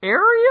weight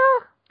area?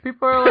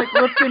 People are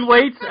lifting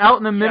weights out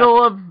in the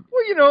middle of...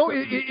 Well,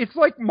 it's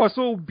like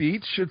Muscle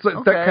Beach. It's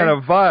like that kind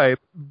of vibe.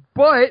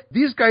 But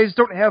these guys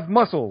don't have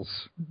muscles.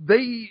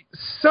 They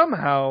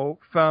somehow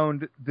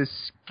found the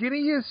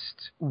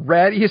skinniest,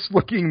 rattiest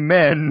looking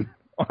men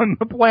on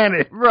the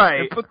planet.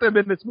 Right. And put them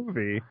in this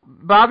movie.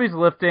 Bobby's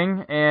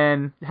lifting,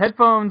 and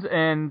Headphones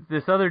and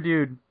this other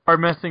dude are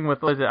messing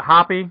with, was it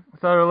Hoppy,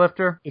 this other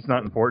lifter? It's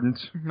not important.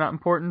 Not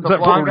important. The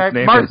blonde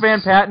guy. Mark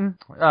Van Patten.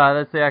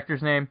 That's the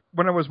actor's name.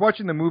 When I was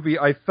watching the movie,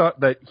 I thought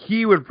that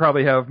he would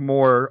probably have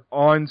more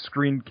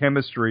on-screen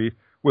chemistry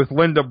with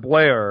Linda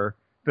Blair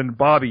than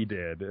Bobby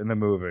did in the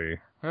movie.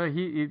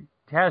 He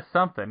has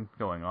something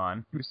going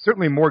on. He was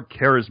certainly more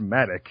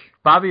charismatic.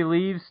 Bobby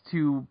leaves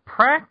to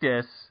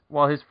practice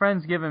while his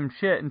friends give him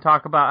shit and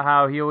talk about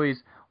how he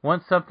always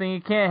wants something he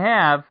can't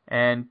have.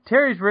 And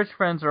Terry's rich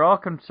friends are all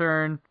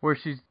concerned where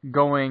she's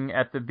going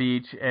at the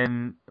beach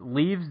and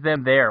leaves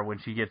them there when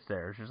she gets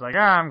there. She's like,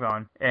 I'm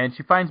gone. And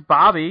she finds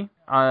Bobby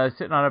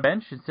sitting on a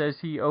bench and says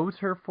he owes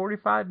her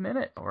 45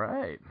 minutes. All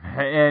right.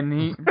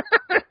 And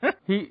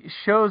he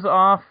shows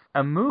off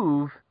a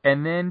move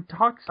and then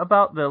talks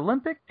about the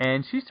Olympics,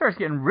 and she starts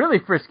getting really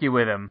frisky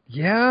with him.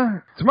 Yeah.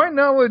 To my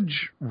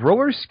knowledge,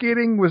 roller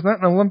skating was not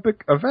an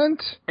Olympic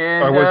event.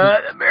 And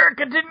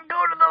America didn't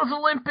go to those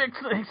Olympics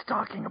that he's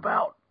talking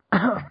about.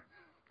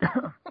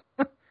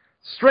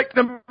 Strike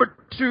number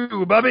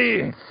 2,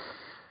 Bobby.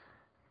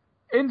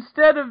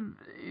 Instead of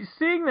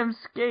seeing them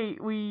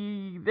skate,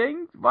 we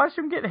then watch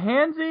them get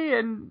handsy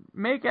and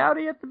make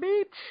outy at the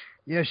beach.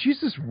 Yeah, she's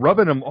just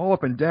rubbing them all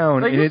up and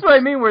down. This is what I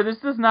mean, where this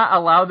does not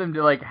allow them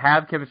to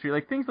have chemistry.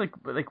 Things like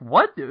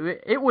what?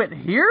 It went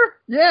here?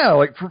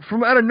 Yeah,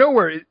 from out of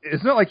nowhere.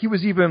 It's not like he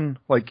was even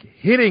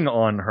hitting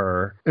on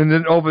her, and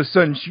then all of a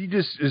sudden she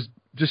just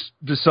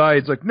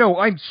decides no,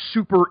 I'm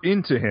super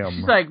into him.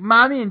 She's like,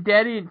 Mommy and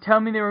Daddy didn't tell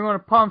me they were going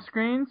to Palm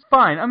Springs.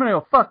 Fine, I'm gonna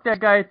go fuck that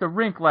guy at the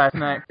rink last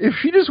night. If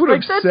she just would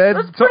have said,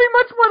 that's pretty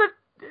much what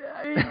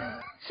it.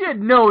 She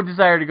had no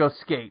desire to go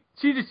skate.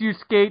 She just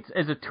used skates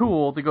as a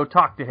tool to go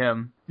talk to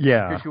him.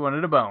 Yeah. Because she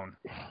wanted a bone.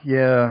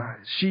 Yeah.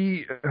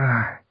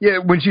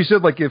 When she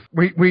said, if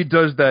when he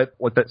does that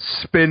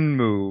spin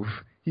move,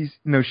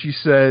 she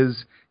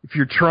says, if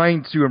you're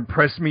trying to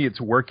impress me, it's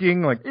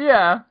working.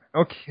 Yeah.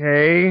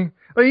 Okay.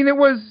 I mean, it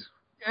was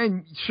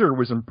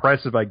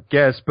impressive, I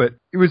guess, but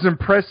it was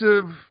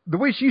impressive. The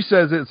way she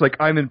says it, it's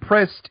I'm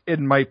impressed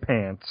in my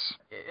pants.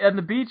 At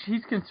the beach,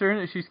 he's concerned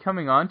that she's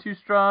coming on too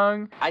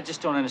strong. I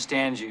just don't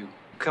understand you.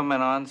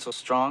 Coming on so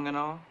strong and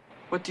all.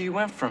 What do you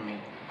want from me?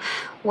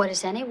 What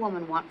does any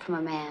woman want from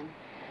a man?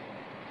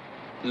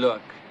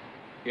 Look,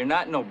 you're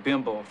not no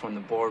bimbo from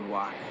the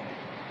boardwalk.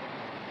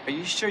 Are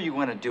you sure you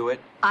want to do it?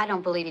 I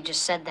don't believe you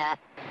just said that.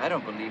 I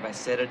don't believe I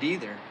said it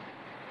either.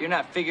 You're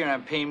not figuring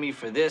on paying me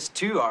for this,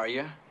 too, are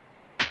you?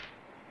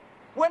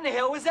 What in the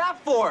hell was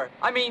that for?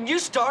 I mean, you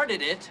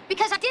started it.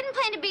 Because I didn't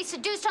plan to be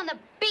seduced on the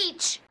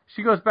beach.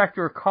 she goes back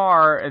to her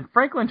car, and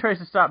Franklin tries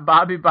to stop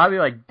Bobby. Bobby,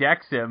 like,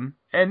 decks him.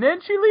 And then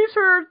she leaves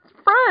her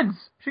friends.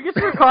 She gets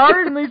in her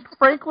car and leaves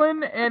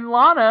Franklin and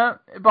Lana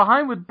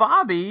behind with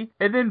Bobby,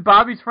 and then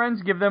Bobby's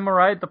friends give them a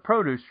ride at the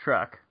produce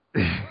truck.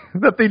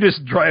 That they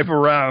just drive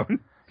around.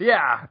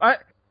 Yeah. I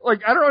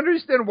don't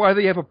understand why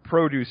they have a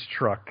produce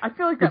truck. I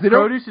feel like that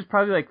produce is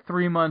probably like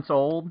 3 months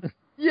old.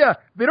 Yeah,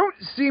 they don't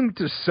seem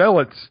to sell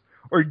it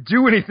or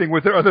do anything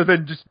with it other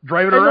than just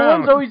drive it around. And no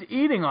one's always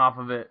eating off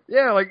of it.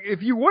 Yeah, like,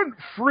 if you want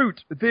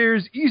fruit,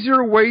 there's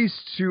easier ways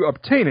to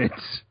obtain it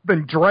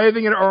than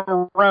driving it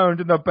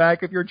around in the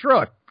back of your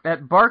truck.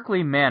 At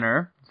Barclay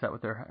Manor, is that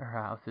what her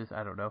house is?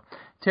 I don't know.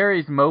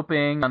 Terry's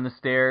moping on the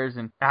stairs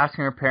and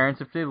asking her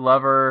parents if they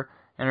love her,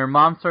 and her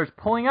mom starts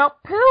pulling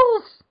out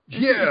pills.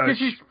 Yeah. Because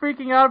she's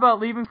freaking out about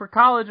leaving for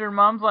college, and her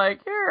mom's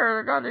like,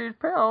 here, I got these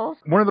pills.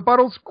 One of the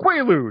bottles,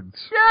 Quaaludes.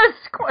 Yes,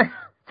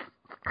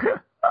 Quaaludes.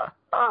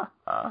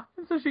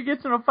 And so she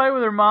gets in a fight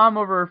with her mom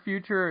over her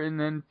future, and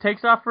then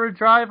takes off for a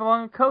drive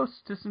along the coast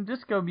to some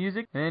disco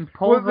music, and then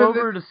pulls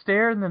over to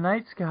stare in the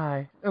night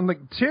sky. And, like,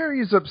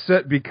 Terry's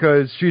upset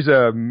because she's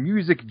a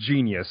music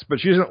genius, but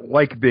she doesn't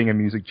like being a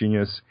music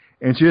genius,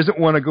 and she doesn't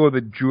want to go to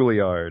the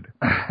Juilliard.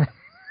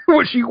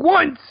 What she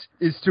wants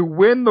is to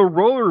win the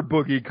roller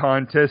boogie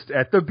contest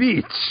at the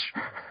beach.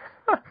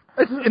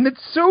 And it's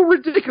so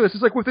ridiculous.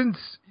 It's like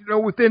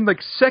within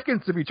like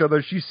seconds of each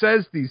other, she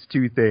says these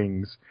two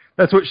things.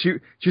 That's what she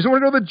doesn't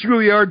want to go to the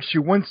Juilliard. She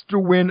wants to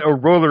win a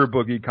roller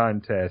boogie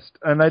contest.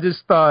 And I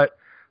just thought,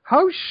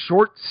 how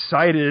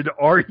short-sighted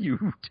are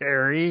you,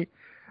 Terry?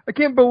 I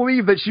can't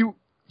believe that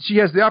she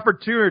has the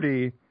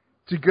opportunity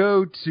to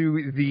go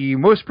to the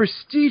most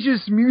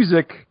prestigious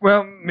music,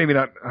 well, maybe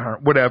not,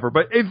 whatever,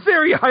 but a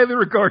very highly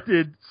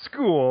regarded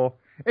school.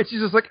 And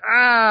she's just like,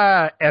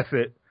 F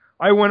it.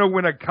 I want to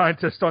win a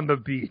contest on the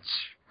beach.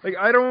 Like,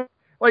 I don't,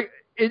 like,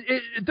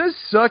 it does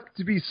suck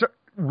to be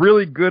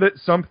really good at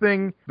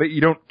something that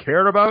you don't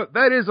care about.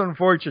 That is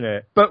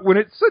unfortunate. But when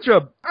it's such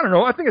a, I don't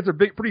know, I think it's a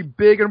pretty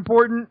big and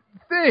important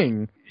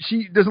thing.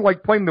 She doesn't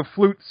like playing the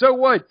flute, so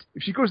what?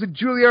 If she goes to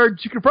Juilliard,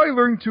 she could probably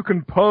learn to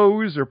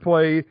compose or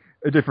play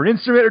a different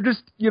instrument, or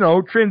just,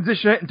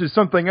 transition it into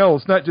something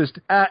else, not just,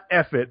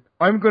 F it.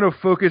 I'm going to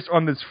focus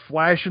on this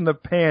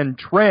flash-in-the-pan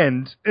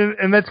trend,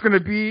 and that's going to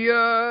be,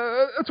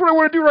 that's what I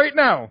want to do right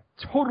now.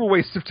 Total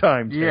waste of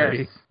time, Terry.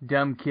 Yes,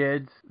 dumb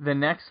kids. The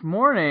next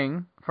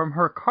morning, from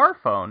her car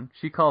phone,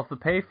 she calls the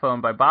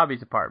payphone by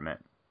Bobby's apartment.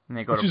 And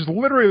they go Which is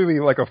literally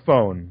like a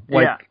phone.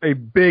 Like a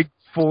big,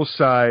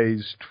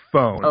 full-sized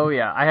phone. Oh,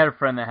 yeah. I had a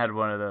friend that had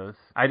one of those.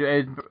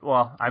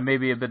 I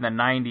maybe have been the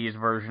 90s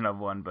version of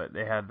one, but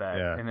they had that.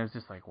 Yeah. And it was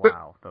just like,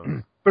 wow.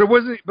 But it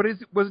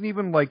wasn't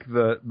even like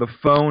the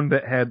phone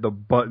that had the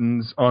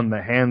buttons on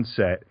the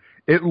handset.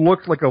 It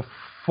looked like a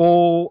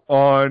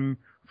full-on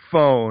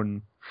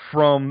phone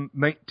from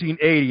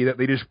 1980 that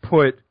they just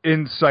put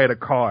inside a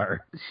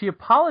car. She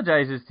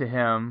apologizes to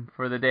him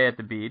for the day at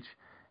the beach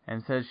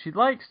and says she'd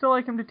still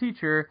like him to teach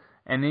her.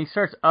 And he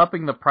starts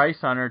upping the price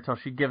on her until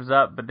she gives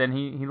up, but then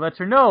he lets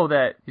her know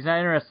that he's not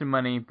interested in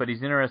money, but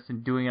he's interested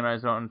in doing it on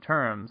his own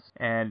terms.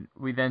 And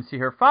we then see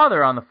her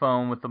father on the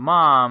phone with the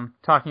mom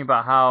talking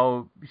about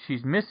how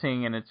she's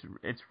missing, and it's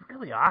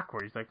really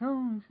awkward. He's like,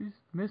 oh, she's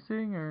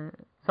missing, or...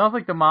 Sounds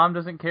like the mom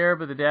doesn't care,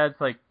 but the dad's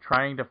like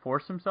trying to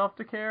force himself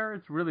to care.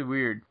 It's really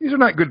weird. These are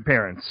not good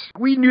parents.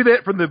 We knew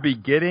that from the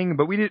beginning,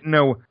 but we didn't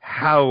know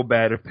how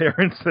bad of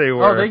parents they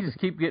were. Oh, they just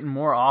keep getting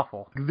more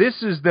awful.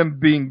 This is them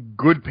being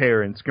good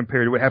parents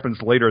compared to what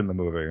happens later in the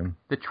movie.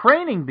 The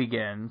training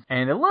begins,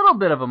 and a little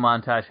bit of a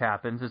montage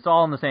happens. It's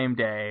all on the same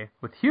day,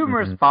 with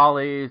humorous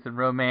follies and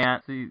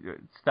romance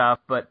stuff,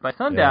 but by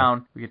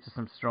sundown, we get to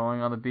some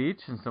strolling on the beach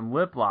and some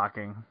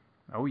lip-locking.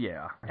 Oh,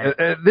 yeah.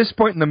 At this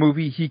point in the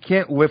movie, he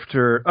can't lift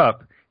her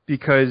up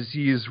because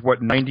he's,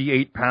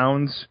 98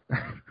 pounds?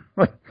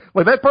 like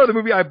that part of the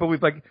movie, I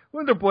believe,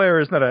 Linda Blair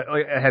is not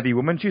a heavy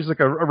woman. She's like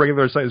a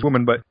regular-sized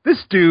woman, but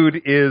this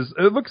dude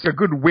it looks like a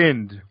good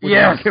wind would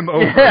knock him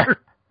over. Yeah.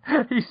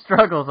 He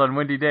struggles on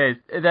windy days.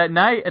 That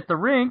night at the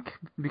rink,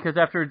 because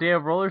after a day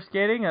of roller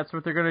skating, that's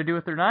what they're going to do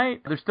with their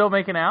night. They're still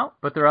making out,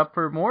 but they're up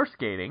for more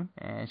skating.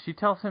 And she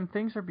tells him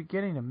things are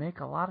beginning to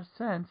make a lot of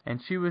sense. And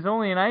she was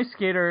only an ice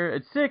skater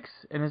at 6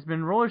 and has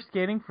been roller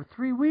skating for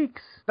 3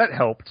 weeks. That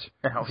helped.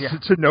 Oh, yeah.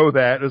 To know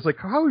that. It was like,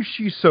 how is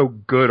she so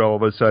good all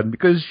of a sudden?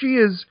 Because she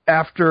is,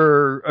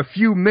 after a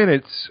few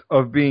minutes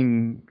of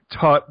being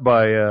taught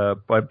by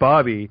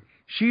Bobby,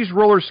 she's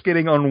roller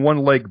skating on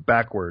one leg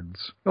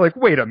backwards. You're like,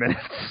 wait a minute.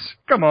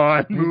 Come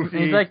on,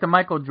 movie. He's like the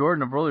Michael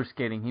Jordan of roller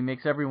skating. He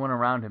makes everyone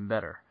around him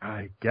better.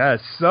 I guess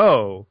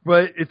so.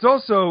 But it's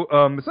also,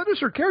 it's not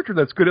just her character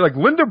that's good. Like,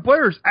 Linda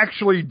Blair's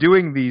actually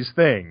doing these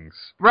things.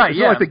 Right,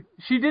 yeah.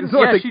 She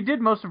did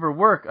most of her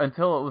work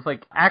until it was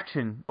like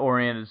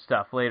action-oriented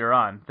stuff later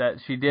on that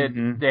she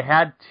did. They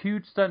had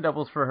 2 stunt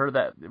doubles for her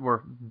that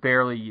were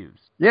barely used.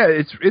 Yeah,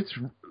 it's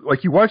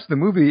like, you watch the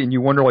movie and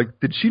you wonder, like,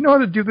 did she know how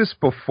to do this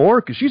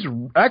before? Because she's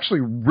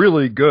actually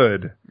really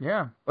good.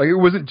 Yeah. Like, it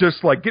wasn't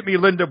just like, get me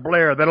Linda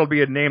Blair, that'll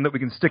be a name that we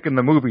can stick in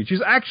the movie.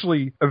 She's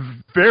actually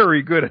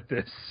very good at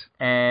this.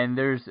 And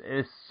there's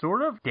a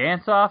sort of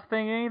dance-off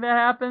thingy that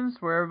happens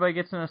where everybody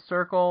gets in a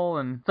circle,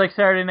 and it's like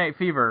Saturday Night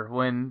Fever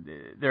when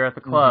they're at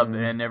the club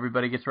and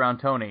everybody gets around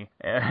Tony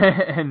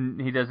and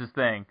he does his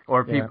thing,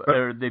 or people,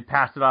 or they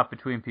pass it off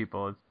between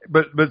people.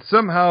 But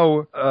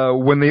somehow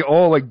when they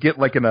all like get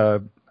like in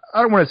a,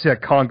 I don't want to say a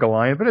conga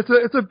line, but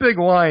it's a big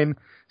line.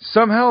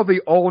 Somehow they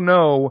all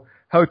know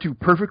how to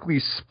perfectly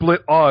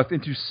split off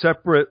into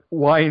separate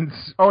lines.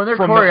 Oh, and their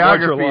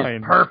choreography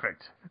is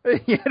perfect.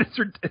 Yeah,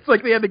 it's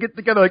like they had to get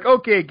together, like,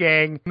 okay,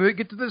 gang, when we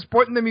get to this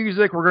point in the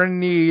music, we're going to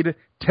need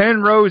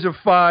 10 rows of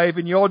 5,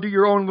 and you all do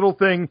your own little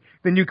thing,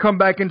 then you come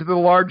back into the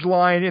large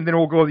line, and then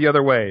we'll go the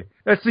other way.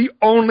 That's the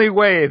only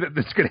way that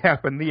this could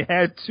happen. They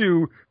had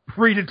to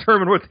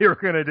predetermine what they were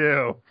going to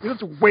do.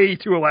 It's way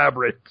too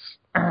elaborate.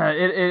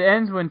 It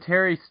ends when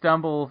Terry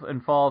stumbles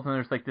and falls, and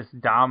there's like this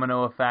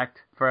domino effect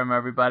from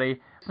everybody.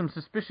 Some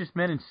suspicious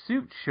men in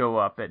suits show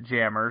up at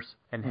Jammer's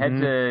and head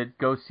to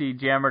go see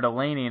Jammer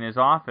Delaney in his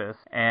office.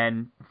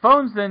 And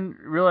Phones then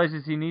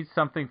realizes he needs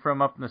something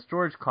from up in the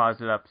storage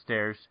closet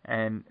upstairs.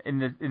 And in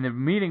the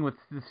meeting with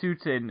the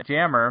suits and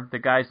Jammer, the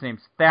guy's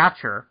name's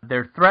Thatcher.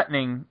 They're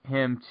threatening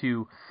him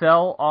to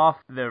sell off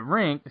the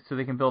rink so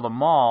they can build a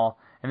mall.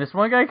 And this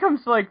one guy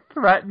comes to like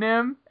threaten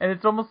him, and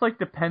it's almost like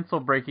the pencil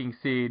breaking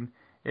scene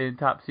in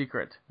Top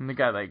Secret. And the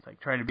guy like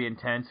trying to be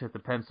intense with the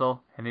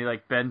pencil, and he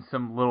like bends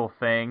some little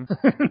thing.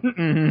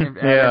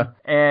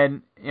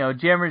 And you know,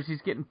 Jammer's,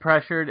 he's getting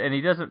pressured, and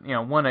he doesn't, you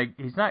know, want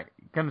to, he's not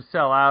going to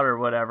sell out or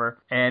whatever.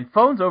 And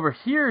Phones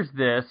overhears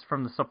this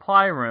from the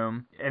supply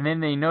room, and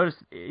then he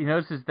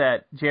notices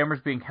that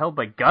Jammer's being held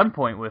by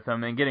gunpoint with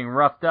him and getting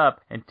roughed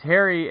up. And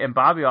Terry and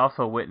Bobby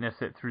also witness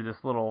it through this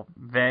little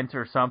vent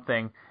or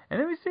something. And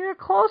then we see a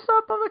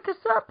close-up of a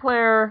cassette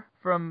player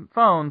from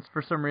Phones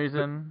for some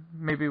reason.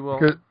 Maybe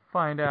we'll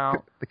find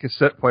out. The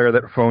cassette player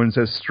that Phones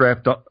has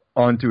strapped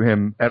onto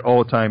him at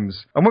all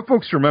times. I want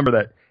folks to remember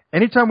that.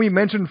 Anytime we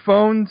mention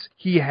Phones,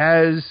 he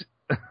has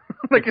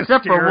like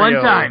Except for one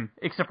time.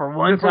 Except for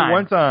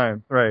one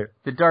time, right.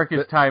 The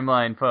darkest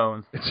timeline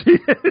Phones.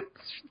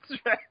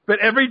 But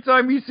every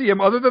time you see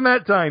him, other than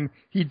that time,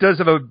 he does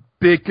have a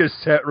big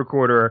cassette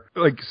recorder,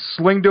 like,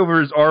 slinged over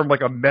his arm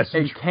like a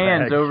message and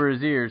cans bag. over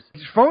his ears.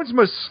 Phones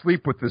must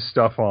sleep with this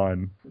stuff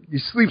on. He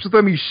sleeps with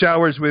them, he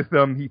showers with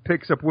them, he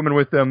picks up women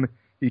with them,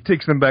 he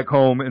takes them back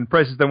home and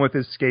presses them with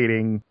his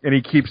skating, and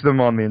he keeps them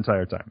on the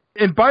entire time.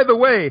 And by the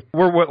way,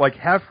 we're, like,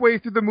 halfway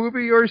through the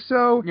movie or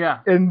so?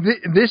 Yeah. And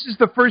this is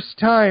the first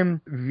time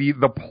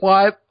the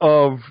plot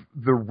of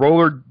the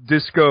roller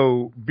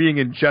disco being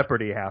in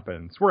jeopardy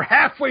happens. We're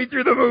halfway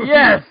through the movie.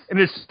 Yes! And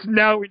it's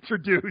now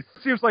introduced.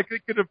 Seems like they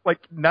could have, like,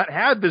 not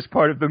had this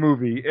part of the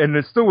movie, and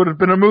it still would have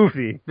been a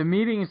movie. The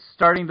meeting is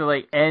starting to,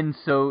 like, end,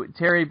 so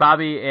Terry,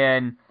 Bobby,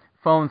 and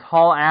Phones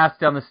haul ass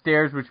down the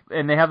stairs,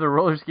 and they have the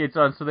roller skates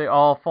on, so they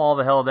all fall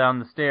the hell down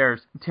the stairs.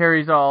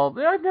 Terry's all,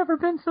 I've never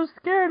been so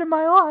scared in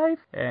my life.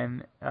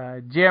 And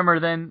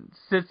Jammer then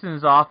sits in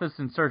his office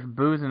and starts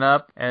boozing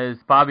up as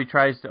Bobby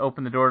tries to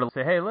open the door to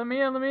say, hey, let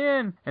me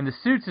in. And the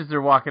suits, as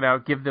they're walking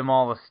out, give them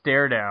all a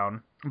stare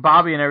down.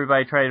 Bobby and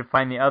everybody try to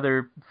find the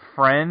other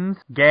friends,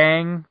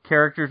 gang,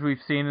 characters we've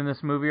seen in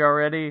this movie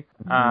already,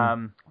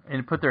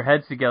 and put their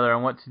heads together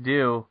on what to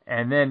do.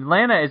 And then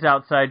Lana is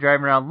outside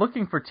driving around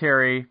looking for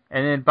Terry,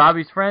 and then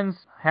Bobby's friends,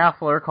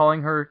 Haffler,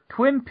 calling her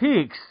Twin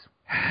Peaks.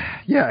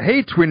 Yeah,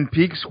 hey, Twin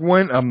Peaks,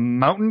 want a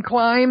mountain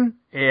climb?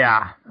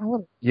 Yeah.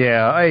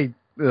 Yeah,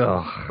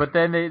 But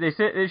then they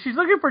say she's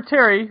looking for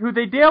Terry, who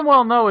they damn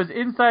well know is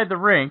inside the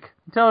rink.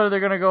 Tell her they're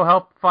going to go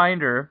help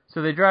find her.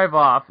 So they drive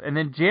off, and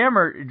then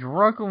Jammer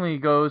drunkenly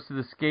goes to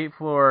the skate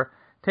floor,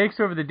 takes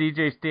over the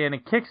DJ stand,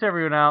 and kicks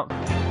everyone out.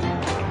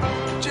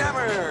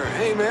 Jammer!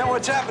 Hey, man,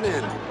 what's happening?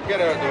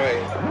 Get out of the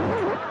way.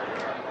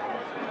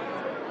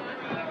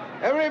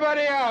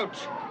 Everybody out!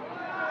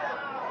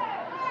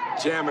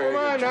 Jammer, come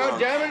on now,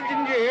 damn it,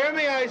 didn't you hear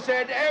me? I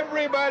said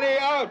everybody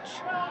out!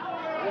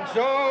 It's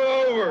all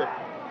over.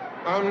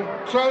 I'm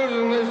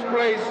closing this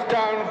place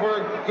down for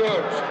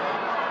good.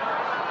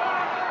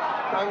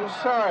 I'm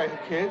sorry,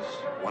 kids.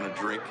 Want a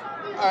drink?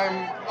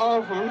 I'm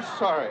awful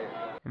sorry.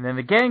 And then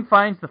the gang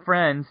finds the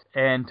friends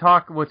and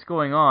talk what's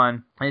going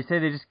on. And they say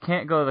they just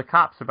can't go to the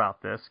cops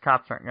about this.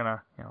 Cops aren't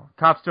gonna,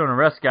 cops don't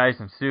arrest guys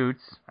in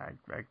suits.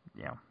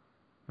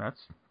 That's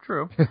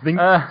true.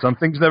 Some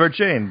things never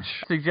change.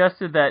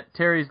 Suggested that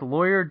Terry's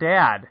lawyer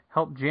dad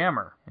help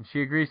Jammer, and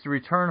she agrees to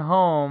return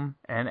home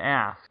and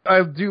ask.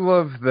 I do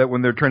love that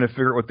when they're trying to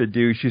figure out what to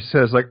do, she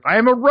says, like,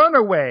 I'm a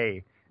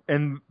runaway.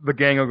 And the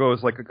gang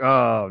goes like,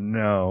 oh,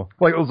 no.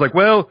 Like, it was like,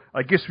 well,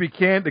 I guess we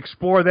can't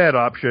explore that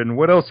option.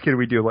 What else can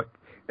we do? Like,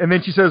 and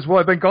then she says, well,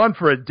 I've been gone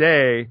for a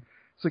day.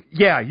 It's like,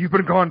 yeah, you've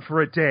been gone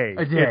for a day.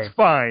 It's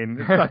fine.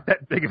 It's not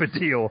that big of a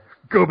deal.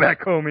 Go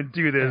back home and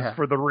do this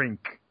for the rink.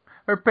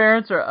 Her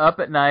parents are up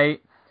at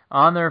night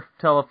on their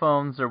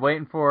telephones. They're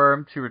waiting for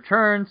her. She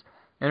returns,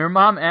 And her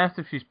mom asks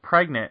if she's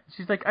pregnant.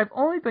 She's like, I've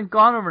only been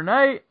gone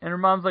overnight. And her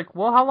mom's like,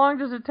 well, how long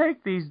does it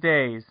take these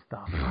days? The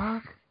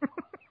fuck?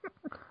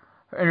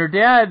 And her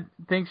dad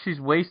thinks she's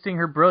wasting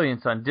her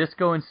brilliance on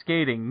disco and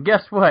skating. And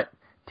guess what?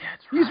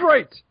 Dad's right. He's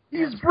right.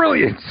 He's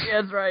brilliant.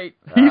 Dad's right.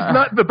 He's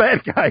not the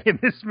bad guy in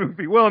this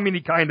movie. Well, I mean,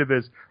 he kind of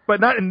is, but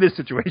not in this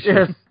situation.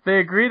 Yes, they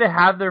agree to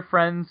have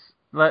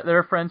let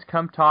their friends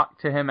come talk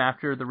to him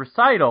after the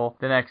recital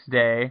the next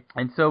day.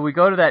 And so we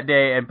go to that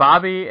day, and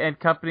Bobby and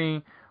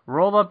company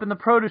roll up in the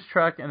produce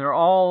truck, and they're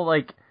all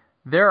like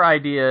their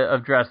idea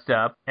of dressed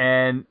up.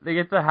 And they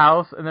get to the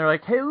house, and they're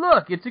like, hey,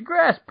 look, it's a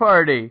grass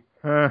party.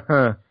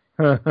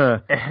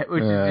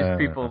 Which is just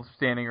people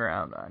standing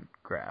around on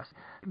grass.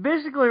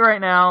 Basically, right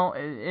now,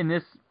 in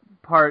this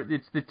part,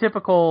 it's the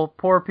typical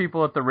poor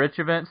people at the rich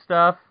event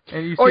stuff.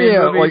 And you see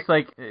in movies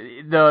like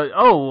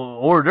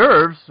hors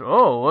d'oeuvres.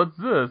 Oh, what's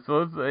this?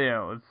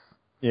 It's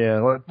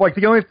yeah, like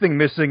the only thing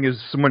missing is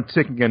someone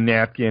taking a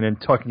napkin and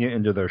tucking it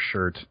into their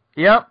shirt.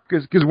 Yep.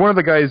 Because one of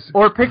the guys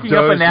or picking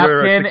up a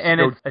napkin and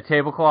it's a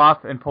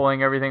tablecloth and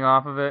pulling everything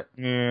off of it.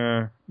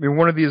 Yeah. I mean,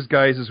 one of these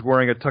guys is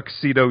wearing a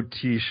tuxedo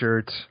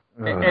T-shirt.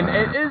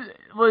 And is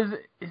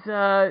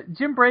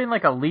Jim Bray in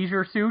like a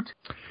leisure suit?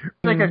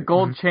 Like a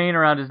gold chain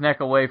around his neck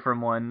away from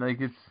one. Like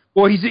it's.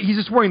 Well, he's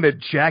just wearing the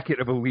jacket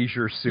of a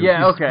leisure suit.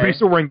 Yeah, okay. But he's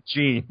still wearing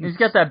jeans. He's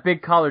got that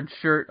big collared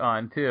shirt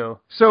on too.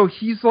 So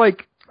he's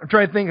like, I'm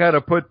trying to think how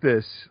to put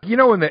this. You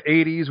know, in the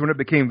 80s when it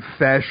became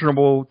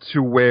fashionable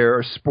to wear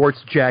a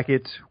sports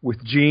jacket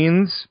with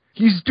jeans?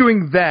 He's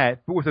doing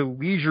that, but with a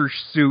leisure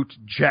suit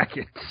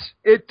jacket.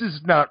 It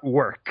does not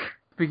work.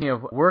 Speaking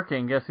of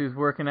working, guess who's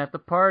working at the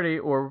party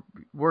or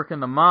working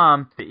the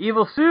mom? The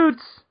evil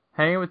suits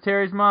hanging with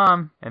Terry's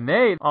mom, and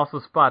they also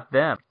spot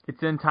them.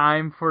 It's in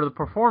time for the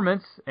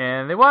performance,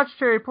 and they watch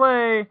Terry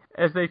play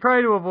as they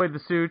try to avoid the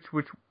suits,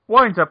 which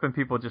winds up in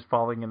people just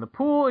falling in the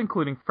pool,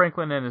 including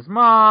Franklin and his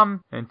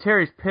mom, and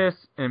Terry's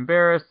pissed and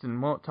embarrassed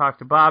and won't talk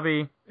to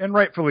Bobby. And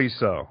rightfully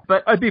so.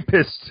 But I'd be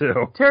pissed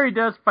too. Terry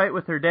does fight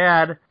with her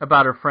dad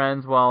about her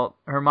friends while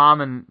her mom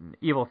and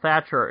evil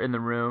Thatcher are in the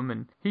room,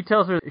 and he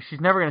tells her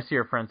she's never going to see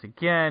her friends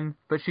again,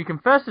 but she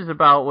confesses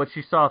about what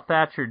she saw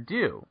Thatcher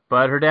do.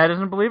 But her dad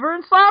doesn't believe her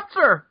and slaps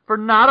her for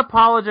not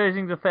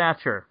apologizing to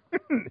Thatcher.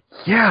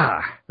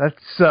 Yeah,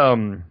 that's,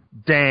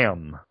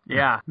 damn.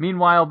 Yeah.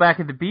 Meanwhile, back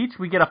at the beach,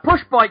 we get a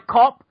push bike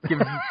cop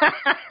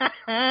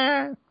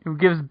who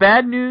gives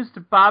bad news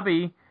to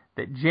Bobby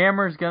that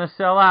Jammer's gonna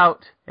sell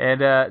out. And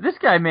this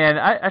guy, man,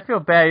 I feel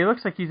bad. He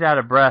looks like he's out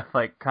of breath,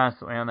 like,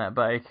 constantly on that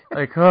bike.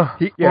 Like,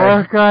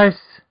 guys.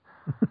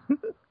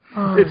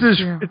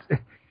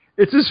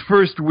 It's his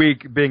first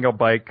week being a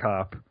bike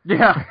cop.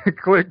 Yeah.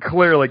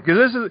 Clearly,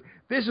 because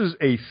this is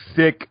a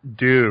thick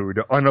dude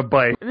on a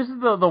bike. This is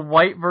the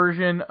white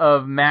version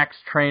of Max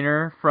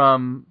Trainer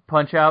from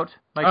Punch-Out.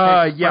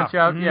 Punch-Out?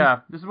 Mm-hmm. Yeah.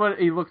 This is what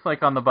he looks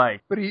like on the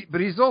bike. But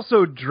he's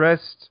also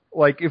dressed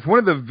like if one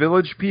of the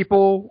village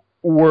people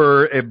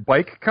were a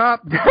bike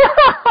cop,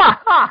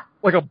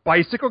 like a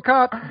bicycle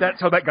cop, that's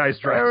how that guy's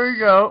dressed. There we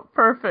go.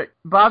 Perfect.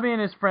 Bobby and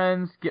his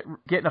friends get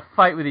in a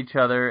fight with each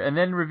other, and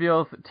then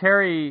reveals that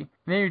Terry,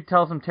 then he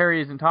tells him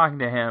Terry isn't talking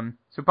to him.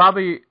 So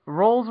Bobby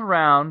rolls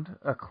around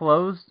a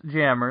closed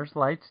Jammer's,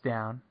 lights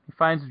down. He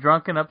finds a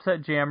drunken,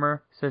 upset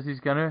Jammer, says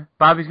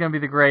Bobby's gonna be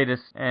the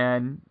greatest,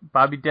 and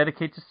Bobby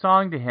dedicates a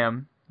song to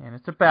him, and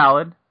it's a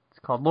ballad. It's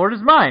called Lord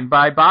Is Mine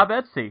by Bob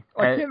Etsy.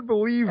 I can't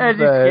believe that. As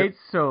he skates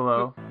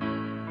solo.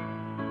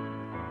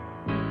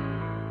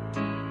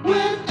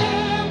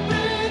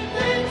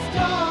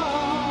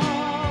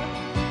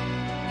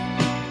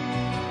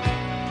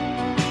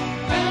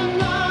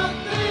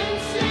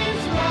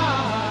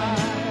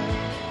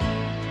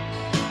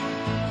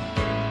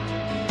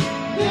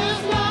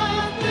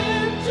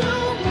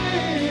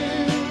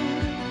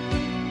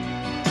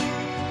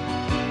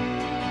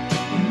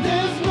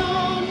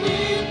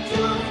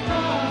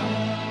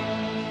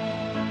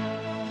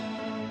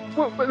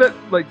 But that,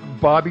 like,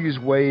 Bobby's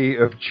way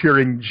of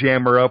cheering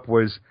Jammer up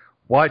was,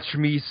 watch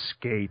me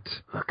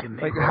skate. Look at me.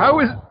 Like,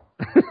 how is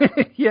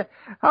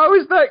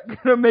that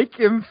gonna make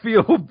him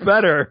feel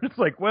better? It's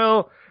like,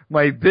 well,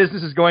 my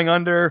business is going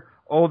under.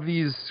 All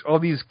these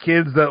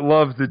kids that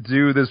love to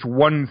do this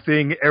one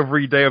thing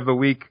every day of the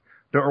week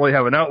don't really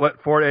have an outlet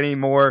for it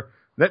anymore.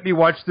 Let me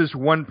watch this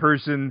one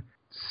person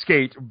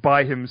skate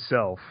by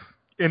himself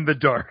in the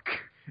dark.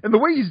 And the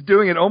way he's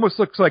doing it almost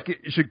looks like it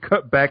should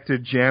cut back to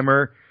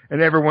Jammer.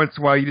 And every once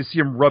in a while, you just see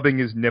him rubbing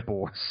his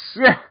nipples.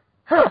 Yeah.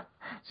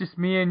 Just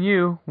me and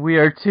you. We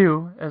are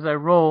two. As I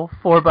roll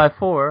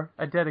 4x4,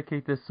 I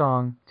dedicate this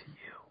song to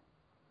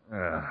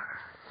you.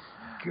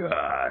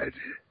 God.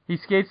 He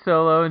skates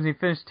solo, and he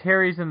finishes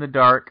Terry's in the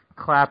dark,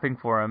 clapping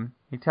for him.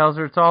 He tells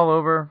her it's all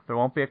over, there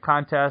won't be a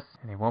contest,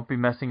 and he won't be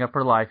messing up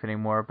her life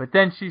anymore. But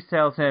then she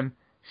tells him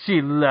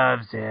she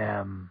loves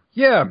him.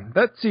 Yeah,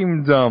 that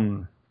seemed,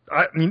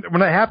 I mean, when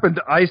that happened,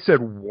 I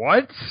said,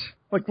 what?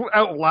 Like,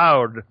 out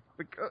loud.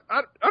 Like,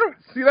 I don't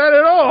see that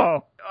at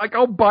all. Like,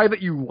 I'll buy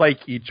that you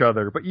like each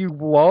other, but you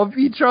love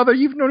each other?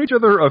 You've known each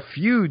other a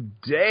few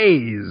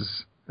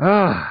days.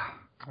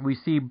 We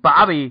see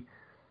Bobby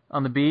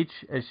on the beach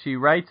as she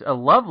writes a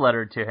love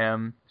letter to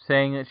him,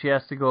 saying that she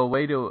has to go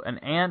away to an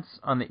aunt's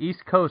on the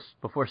East Coast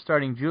before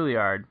starting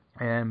Juilliard.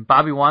 And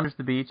Bobby wanders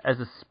the beach as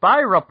a spy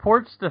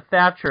reports to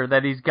Thatcher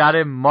that he's got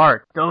him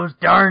marked. Those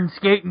darn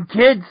skating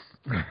kids!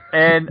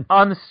 And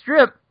on the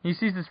strip, he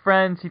sees his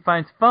friends, he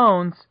finds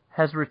phones,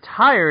 has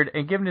retired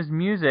and given his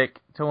music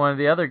to one of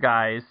the other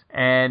guys,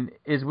 and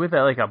is with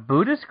a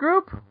Buddhist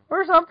group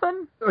or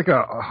something? Like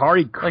a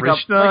Hare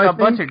Krishna, like a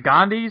bunch of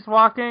Gandhis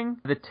walking.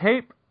 The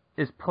tape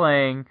is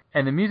playing,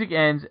 and the music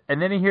ends,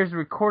 and then he hears a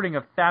recording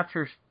of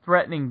Thatcher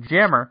threatening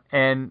Jammer,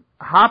 and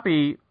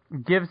Hoppy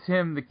gives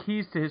him the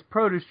keys to his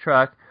produce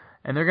truck,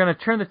 and they're going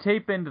to turn the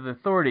tape into the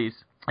authorities.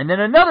 And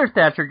then another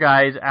Thatcher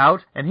guy is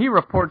out, and he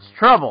reports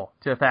trouble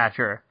to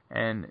Thatcher.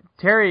 And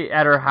Terry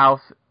at her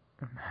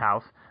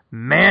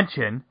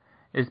mansion,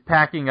 is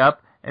packing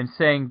up and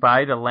saying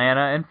bye to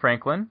Lana and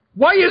Franklin.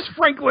 Why is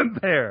Franklin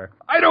there?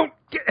 I don't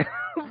get...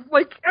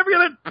 Like, every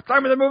other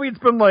time in the movie, it's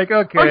been like,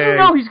 okay, oh, you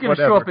know he's going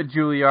to show up at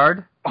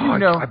Juilliard. You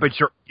know. I bet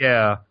you're...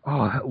 Yeah.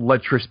 Oh, that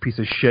lecherous piece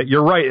of shit.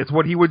 You're right. It's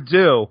what he would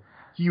do.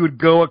 He would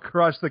go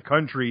across the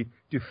country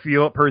to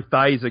feel up her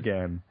thighs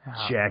again.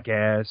 Oh.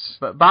 Jackass.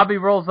 But Bobby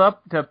rolls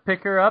up to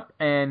pick her up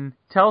and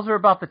tells her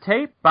about the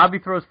tape. Bobby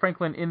throws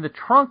Franklin in the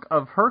trunk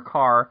of her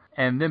car,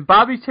 and then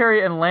Bobby,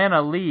 Terry, and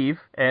Lana leave.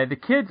 And the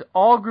kids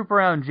all group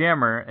around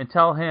Jammer and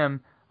tell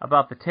him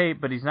about the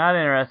tape, but he's not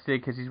interested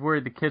because he's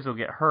worried the kids will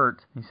get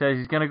hurt. He says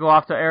he's going to go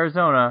off to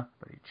Arizona,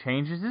 but he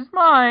changes his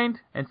mind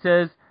and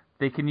says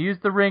they can use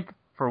the rink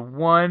for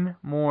one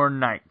more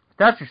night.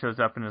 Thatcher shows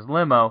up in his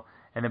limo,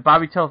 and then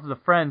Bobby tells his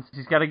friends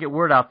he's got to get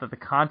word out that the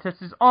contest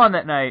is on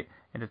that night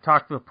and to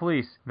talk to the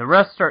police. The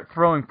rest start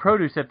throwing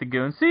produce at the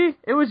goons. See?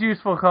 It was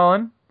useful,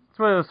 Colin. That's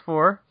what it was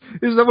for.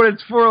 Isn't that what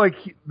it's for? Like,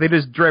 they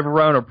just drive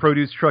around a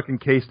produce truck in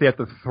case they have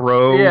to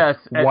throw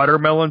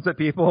watermelons at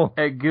people?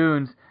 At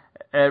goons.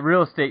 At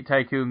real estate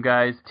tycoon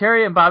guys.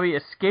 Terry and Bobby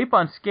escape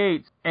on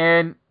skates,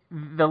 and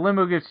the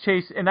limo gets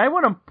chased. And I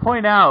want to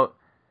point out,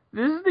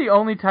 this is the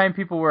only time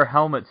people wear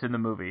helmets in the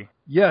movie.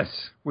 Yes,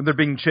 when they're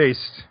being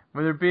chased.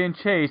 When they're being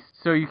chased,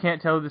 so you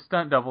can't tell who the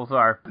stunt doubles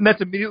are. And that's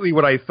immediately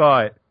what I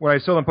thought when I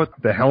saw them put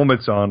the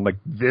helmets on. Like,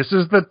 this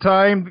is the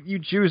time that you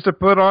choose to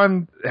put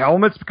on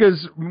helmets?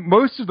 Because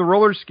most of the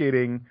roller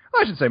skating,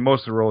 I should say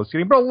most of the roller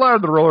skating, but a lot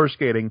of the roller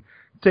skating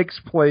takes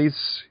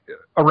place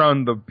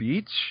around the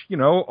beach, you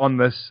know, on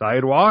the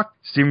sidewalk.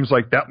 Seems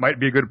like that might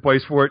be a good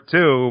place for it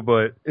too,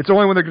 but it's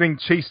only when they're getting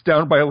chased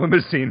down by a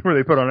limousine where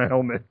they put on a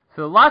helmet.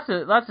 So lots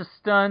of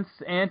stunts,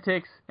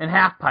 antics, and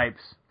half pipes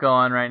go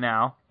on right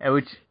now.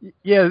 Which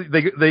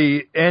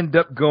they end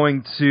up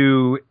going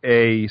to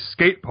a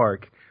skate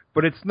park,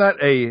 but it's not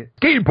a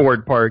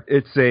skateboard park.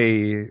 It's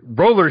a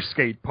roller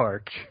skate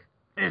park.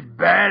 It's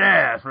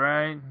badass,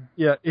 right?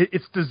 Yeah,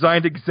 it's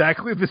designed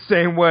exactly the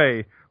same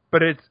way,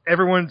 but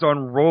everyone's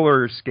on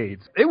roller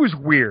skates. It was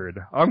weird.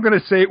 I'm gonna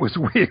say it was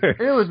weird.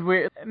 It was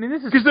weird. I mean,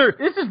 this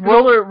is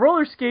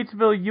roller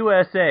Skatesville,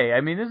 USA.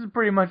 I mean, this is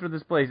pretty much what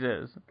this place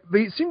is.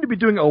 They seem to be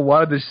doing a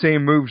lot of the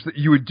same moves that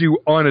you would do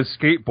on a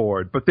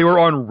skateboard, but they were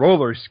on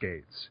roller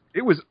skates.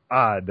 It was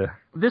odd.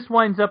 This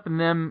winds up in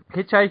them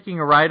hitchhiking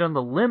a ride on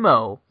the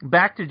limo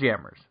back to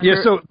Jammers.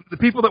 Yeah, so the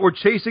people that were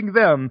chasing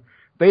them,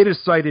 they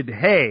decided,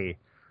 hey,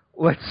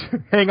 let's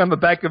hang on the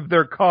back of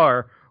their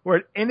car, where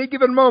at any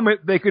given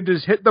moment, they could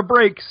just hit the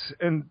brakes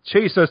and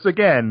chase us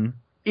again.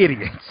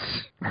 Idiots.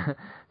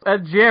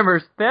 At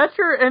Jammers,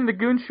 Thatcher and the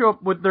goons show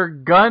up with their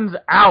guns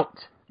out,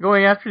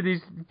 going after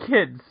these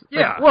kids.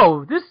 Yeah. Like,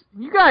 whoa,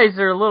 you guys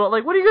are a little,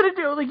 like, what are you going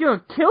to do? Like, you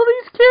going to kill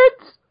these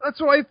kids? That's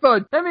what I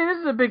thought. I mean, this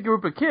is a big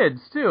group of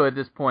kids, too, at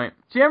this point.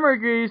 Jammer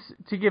agrees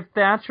to give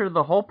Thatcher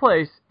the whole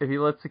place if he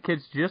lets the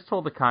kids just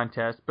hold the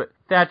contest, but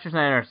Thatcher's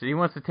not interested. He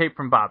wants the tape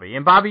from Bobby.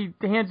 And Bobby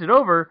hands it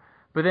over,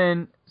 but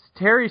then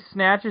Terry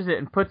snatches it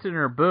and puts it in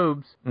her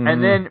boobs,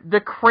 and then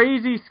the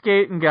crazy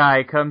skating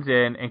guy comes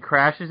in and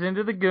crashes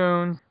into the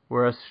goons,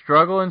 where a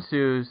struggle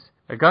ensues.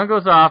 A gun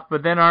goes off,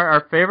 but then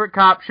our favorite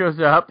cop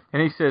shows up,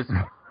 and he says,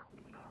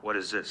 "What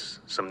is this?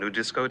 Some new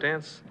disco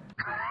dance?"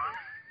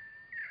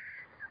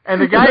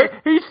 And the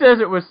guy, he says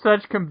it with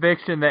such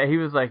conviction that he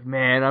was like,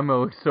 man, I'm going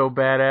to look so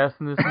badass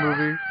in this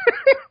movie.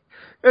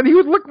 And he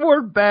would look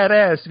more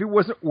badass if he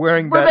wasn't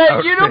wearing that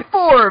outfit.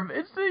 Uniform!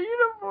 It's the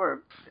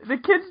uniform! The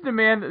kids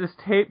demand that this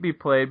tape be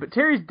played, but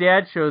Terry's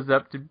dad shows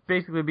up to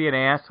basically be an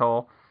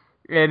asshole.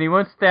 And he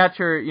wants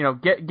Thatcher,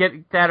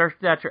 get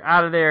Thatcher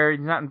out of there.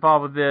 He's not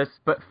involved with this.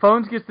 But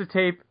Phones gets the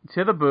tape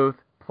to the booth,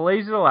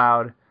 plays it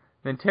aloud.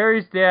 Then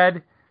Terry's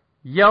dad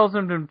yells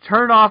him to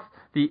turn off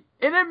the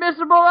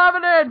inadmissible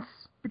evidence!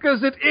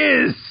 Because it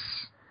is!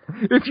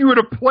 If you were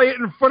to play it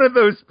in front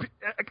of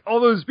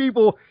all those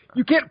people,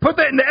 you can't put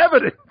that into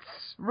evidence!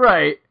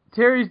 Right.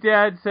 Terry's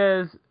dad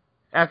says,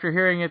 after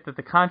hearing it, that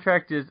the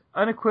contract is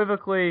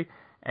unequivocally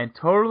and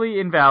totally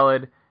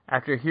invalid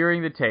after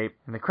hearing the tape.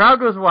 And the crowd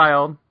goes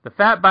wild. The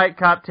fat bike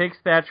cop takes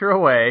Thatcher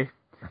away.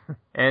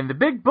 And the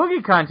big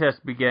boogie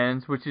contest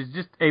begins, which is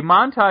just a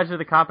montage of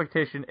the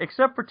competition,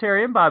 except for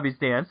Terry and Bobby's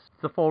dance.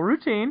 It's the full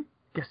routine.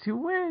 Guess who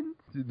wins?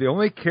 The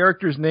only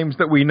characters' names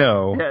that we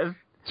know. Yes.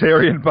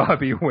 Terry and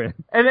Bobby win.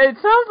 And it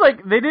sounds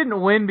like they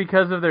didn't win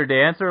because of their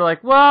dance. They're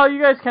like, well,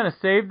 you guys kind of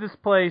saved this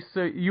place,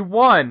 so you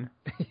won.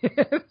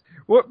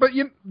 Well, but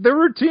their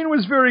routine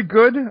was very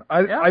good.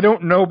 I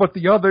don't know about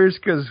the others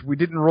because we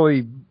didn't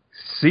really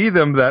see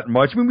them that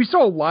much. I mean, we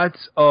saw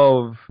lots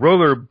of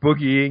roller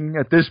boogieing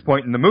at this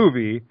point in the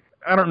movie.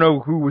 I don't know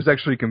who was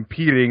actually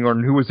competing or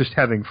who was just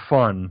having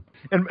fun.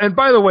 And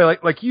by the way,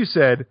 like you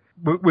said,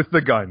 with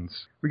the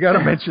guns, we got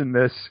to mention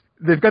this.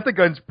 They've got the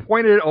guns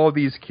pointed at all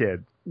these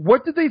kids.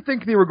 What did they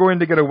think they were going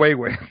to get away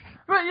with?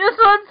 But that's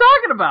what I'm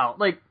talking about.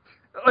 Like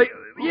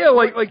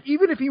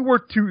even if he were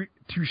to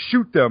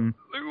shoot them,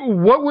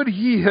 what would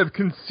he have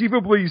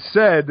conceivably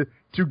said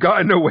to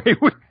gotten away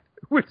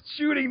with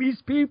shooting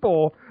these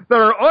people that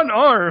are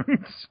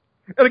unarmed?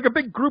 And like a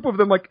big group of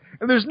them,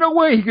 and there's no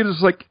way he could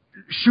just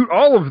shoot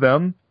all of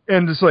them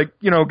and just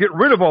get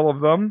rid of all of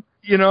them.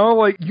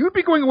 You'd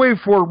be going away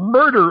for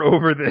murder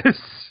over this.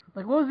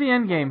 What was the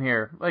end game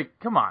here?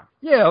 Come on.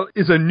 Yeah,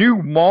 is a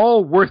new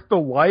mall worth the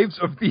lives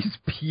of these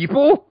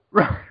people?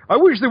 I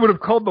wish they would have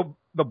called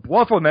the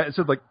bluff on that and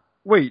said,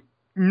 wait,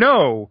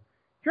 no,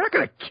 you're not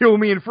going to kill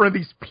me in front of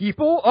these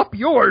people. Up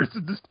yours.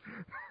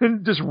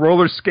 And just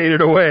roller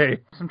skated away.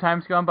 Some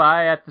time's gone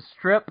by at the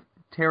strip.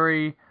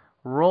 Terry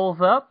rolls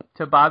up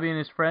to Bobby and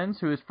his friends,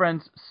 who his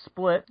friends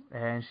split,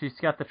 and she's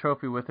got the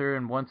trophy with her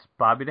and wants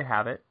Bobby to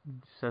have it.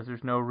 She says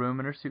there's no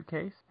room in her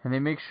suitcase. And they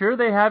make sure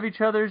they have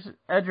each other's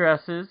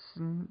addresses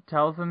and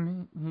tells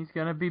him he's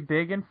going to be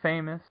big and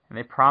famous. And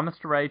they promise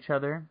to write each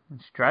other.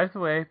 And she drives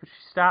away, but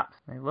she stops.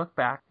 They look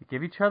back. They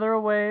give each other a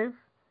wave.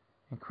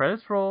 And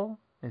credits roll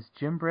as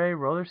Jim Bray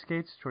roller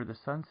skates toward the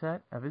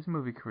sunset of his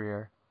movie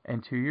career.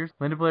 And 2 years,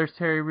 Linda Blair's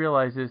Terry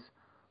realizes,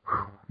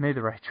 made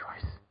the right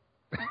choice.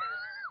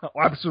 Oh,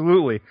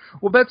 absolutely.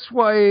 Well, that's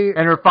why...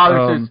 And her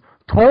father says,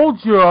 told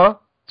ya!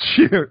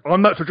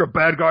 I'm not such a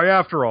bad guy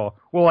after all.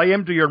 Well, I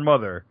am to your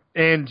mother.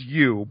 And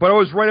you. But I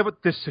was right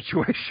about this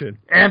situation.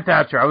 And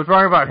Thatcher. I was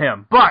wrong about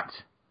him. But,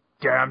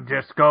 damn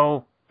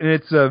disco. And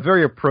it's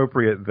very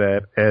appropriate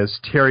that as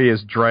Terry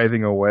is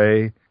driving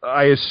away,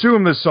 I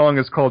assume the song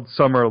is called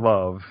Summer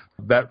Love.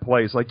 That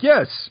plays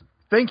yes,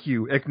 thank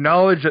you.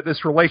 Acknowledge that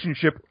this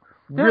relationship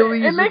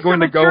really isn't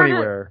going to go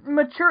anywhere.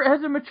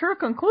 Has a mature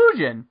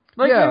conclusion.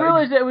 They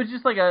realized that it was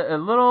just a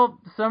little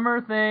summer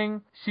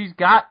thing. She's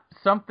got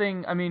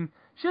something. I mean,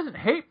 she doesn't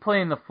hate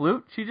playing the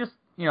flute. She just,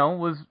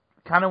 was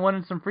kind of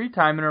wanted some free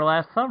time in her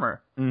last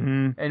summer.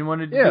 Mm-hmm. And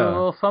wanted to do a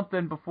little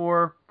something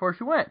before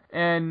she went.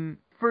 And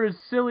for as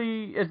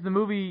silly as the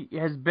movie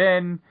has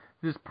been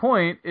this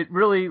point, it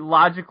really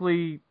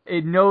logically,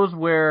 it knows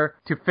where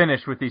to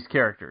finish with these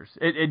characters.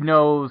 It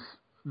knows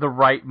the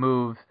right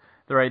moves,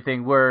 the right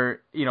thing,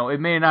 where, it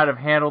may not have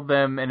handled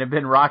them and have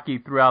been rocky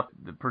throughout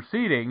the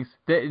proceedings.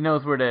 It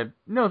knows where to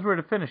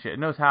finish it. It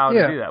knows how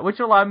to do that,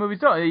 which a lot of movies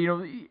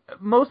don't.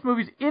 Most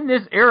movies in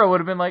this era would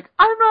have been I'm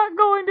not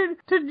going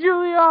to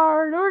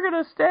Juilliard. We're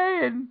going to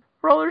stay and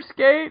roller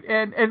skate.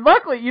 And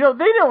luckily,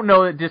 they don't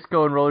know that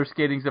disco and roller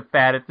skating's a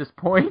fad at this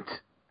point.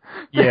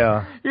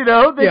 Yeah. They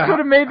could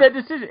have made that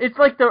decision. It's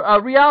like the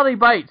Reality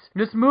Bites.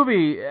 This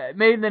movie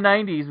made in the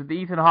 90s with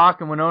Ethan Hawke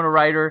and Winona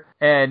Ryder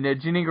and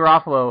Janine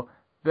Garofalo,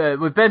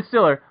 with Ben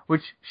Stiller,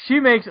 which she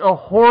makes a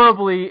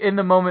horribly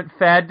in-the-moment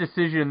fad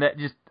decision that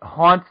just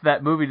haunts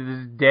that movie to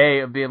this day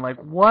of being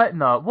what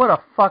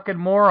a fucking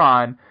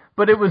moron.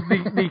 But it was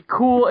the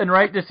cool and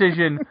right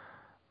decision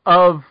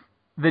of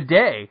the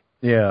day.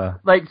 Yeah.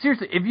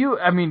 Seriously, you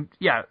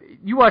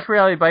watch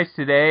Reality Bites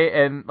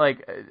today, and,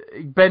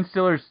 Ben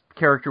Stiller's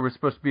character was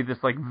supposed to be this,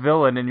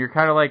 villain, and you're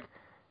kind of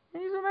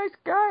he's a nice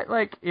guy.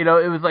 It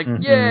was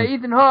yeah,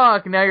 Ethan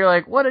Hawke, and now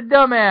you're what a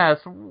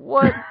dumbass.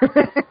 What?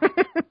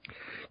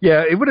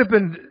 Yeah, it would have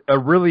been a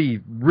really,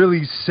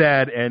 really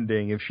sad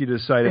ending if she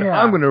decided,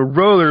 I'm going to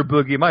roller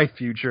boogie my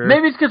future.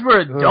 Maybe it's because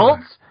we're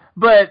adults,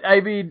 but, I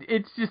mean,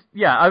 it's just,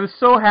 I was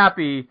so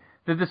happy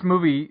that this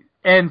movie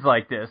ends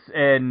like this,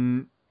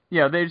 and,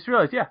 they just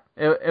realized,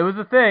 it was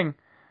a thing.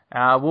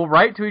 We'll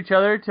write to each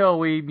other till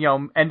we,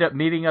 end up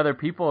meeting other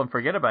people and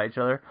forget about each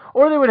other.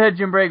 Or they would have had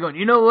Jim Bray going,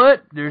 you know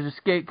what? There's a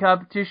skate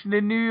competition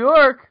in New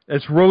York.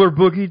 It's Roller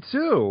Boogie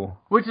 2.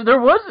 Which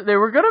they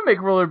were going to make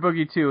Roller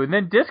Boogie 2, and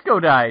then disco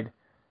died.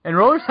 And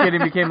roller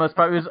skating became less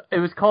popular. It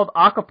was called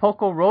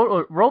Acapulco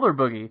Roller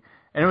Boogie,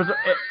 and it was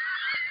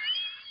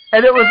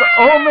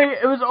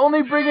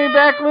only bringing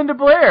back Linda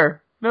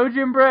Blair, no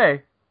Jim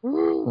Bray.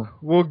 Ooh,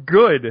 well,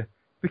 good,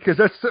 because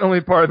that's the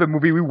only part of the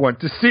movie we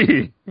want to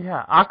see.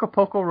 Yeah,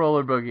 Acapulco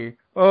Roller Boogie.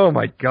 Oh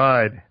my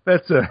God,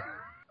 that's a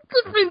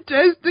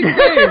fantastic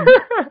game.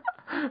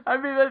 I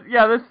mean,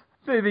 that's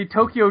the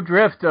Tokyo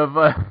Drift of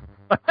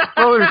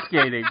roller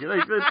skating.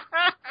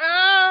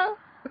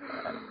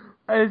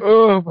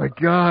 Oh my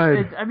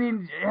God!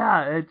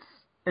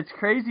 It's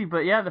crazy, but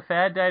the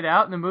fad died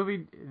out, and the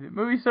movie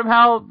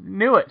somehow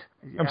knew it.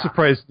 I'm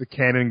surprised the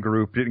Canon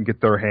Group didn't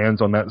get their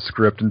hands on that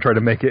script and try to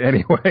make it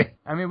anyway.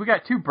 I mean, we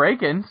got 2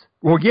 break-ins.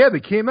 Well, yeah,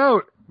 they came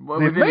out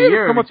within a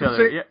year of each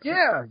other.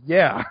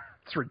 Yeah,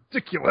 it's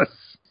ridiculous.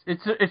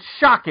 It's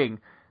shocking,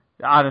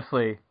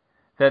 honestly,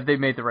 that they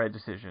made the right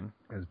decision.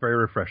 It's very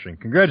refreshing.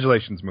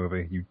 Congratulations,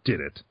 movie. You did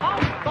it.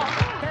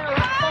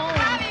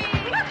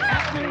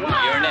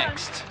 You're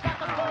next.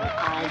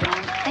 I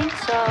don't think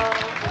so.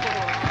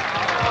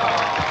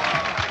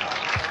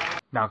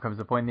 Now comes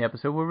the point in the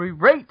episode where we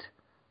rate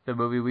the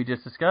movie we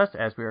just discussed.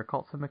 As we are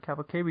Cult Cinema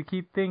Cavalcade, we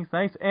keep things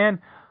nice and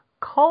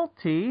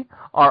culty.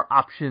 Our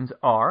options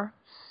are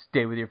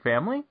stay with your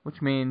family,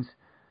 which means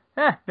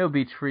no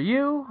beach for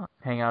you.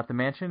 Hang out at the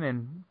mansion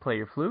and play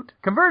your flute.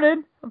 Converted,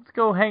 let's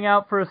go hang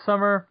out for a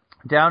summer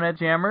down at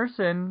Jammers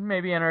and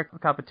maybe enter a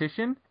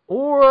competition.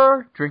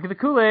 Or drinking the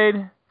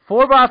Kool-Aid.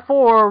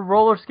 4x4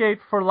 roller skate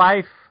for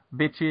life,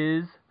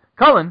 bitches.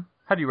 Cullen,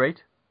 how do you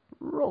rate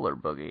Roller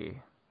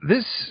Boogie?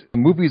 This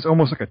movie is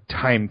almost like a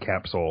time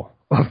capsule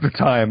of the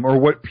time, or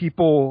what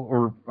people,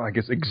 or I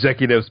guess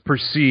executives,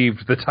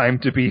 perceived the time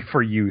to be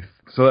for youth.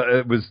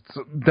 So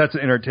that's an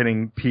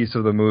entertaining piece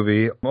of the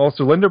movie.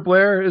 Also, Linda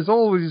Blair is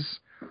always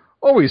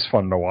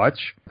fun to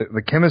watch.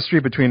 The chemistry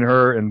between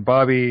her and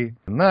Bobby,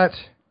 not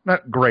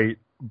great,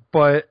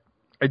 but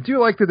I do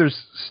like that there's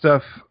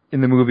stuff in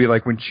the movie,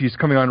 like when she's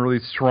coming on really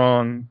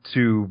strong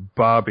to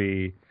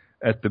Bobby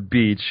at the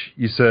beach,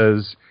 he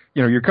says,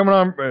 you're coming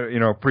on,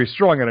 pretty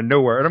strong out of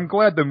nowhere. And I'm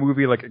glad the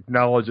movie,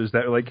 acknowledges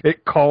that,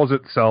 it calls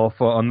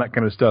itself on that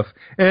kind of stuff.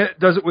 And it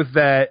does it with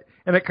that,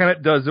 and it kind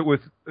of does it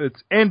with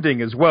its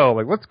ending as well.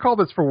 Let's call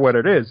this for what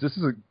it is. This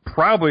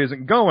probably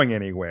isn't going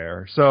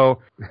anywhere.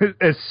 So,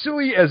 as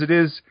silly as it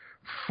is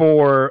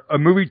for a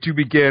movie to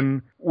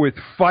begin with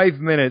 5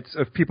 minutes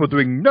of people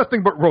doing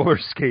nothing but roller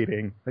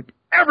skating,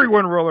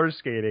 everyone roller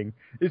skating,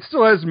 it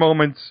still has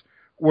moments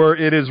where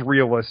it is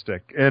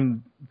realistic,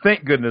 and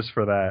thank goodness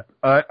for that.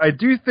 I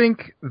do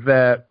think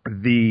that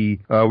we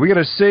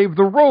gotta save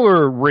the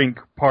roller rink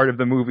part of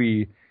the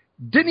movie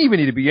didn't even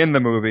need to be in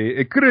the movie.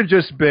 It could have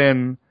just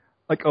been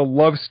a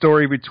love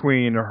story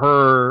between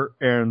her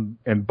and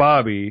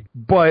Bobby,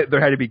 but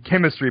there had to be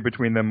chemistry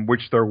between them,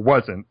 which there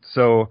wasn't.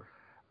 So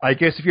I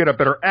guess if you had a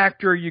better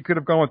actor, you could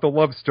have gone with the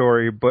love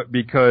story, but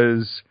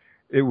because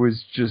it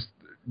was just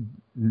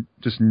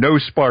no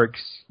sparks,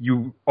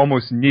 you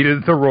almost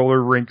needed the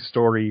roller rink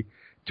story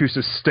to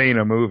sustain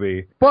a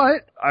movie.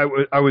 But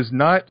I was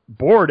not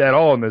bored at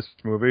all in this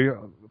movie. I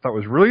thought it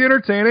was really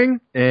entertaining,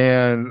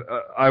 and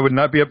I would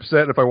not be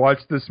upset if I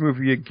watched this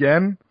movie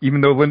again. Even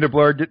though Linda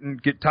Blair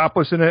didn't get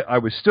topless in it, I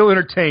was still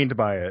entertained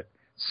by it.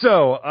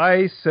 So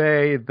I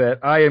say that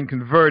I am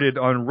converted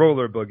on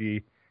Roller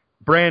Boogie.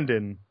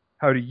 Brandon,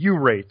 how do you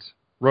rate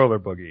Roller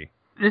Boogie?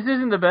 This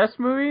isn't the best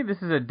movie.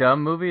 This is a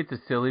dumb movie. It's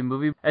a silly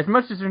movie. As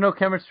much as there's no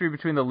chemistry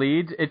between the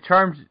leads, it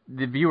charms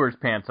the viewer's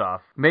pants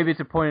off. Maybe it's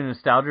a point of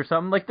nostalgia or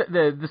something. Like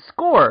the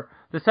score,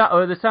 the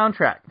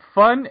soundtrack.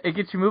 Fun, it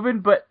gets you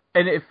moving,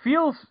 and it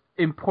feels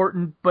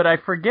important, but I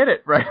forget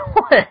it right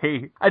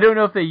away. I don't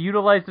know if they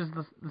utilize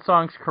the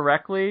songs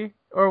correctly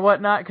or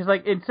whatnot, because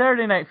in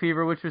Saturday Night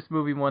Fever, which this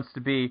movie wants to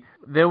be,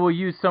 they will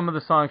use some of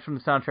the songs from the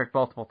soundtrack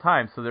multiple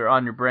times, so they're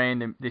on your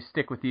brain, they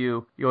stick with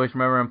you, you always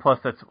remember them, plus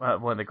that's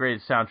one of the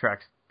greatest soundtracks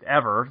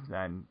ever,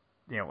 and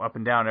up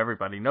and down,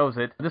 everybody knows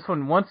it. This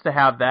one wants to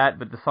have that,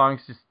 but the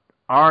songs just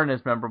aren't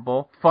as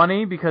memorable.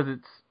 Funny, because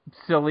it's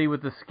silly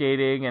with the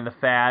skating and the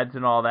fads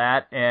and all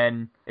that,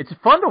 and it's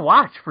fun to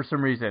watch for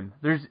some reason.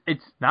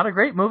 It's not a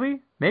great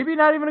movie, maybe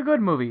not even a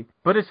good movie,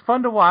 but it's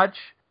fun to watch,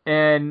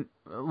 and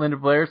Linda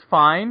Blair's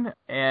fine,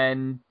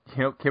 and,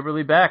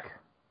 Kimberly Beck,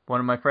 one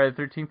of my Friday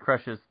the 13th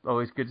crushes.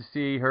 Always good to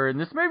see her, and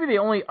this may be the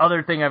only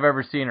other thing I've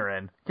ever seen her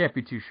in. Can't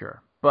be too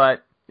sure.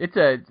 But it's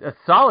a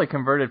solid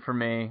converted for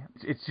me.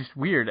 It's just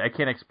weird. I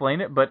can't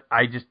explain it, but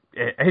I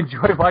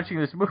enjoy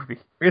watching this movie.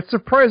 It's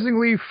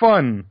surprisingly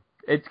fun.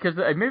 It's because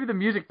maybe the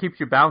music keeps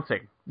you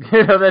bouncing.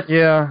 That's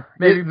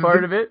maybe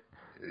part of it.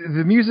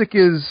 The music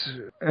is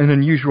an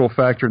unusual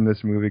factor in this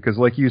movie because,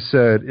 like you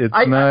said, it's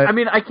not... I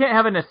mean, I can't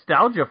have a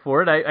nostalgia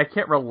for it. I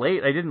can't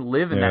relate. I didn't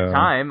live in that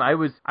time. I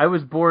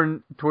was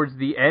born towards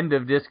the end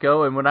of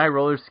disco, and when I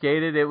roller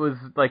skated, it was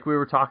like we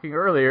were talking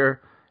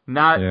earlier,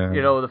 not,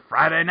 the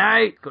Friday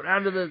night, go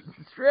down to the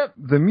strip.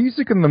 The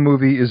music in the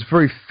movie is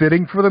very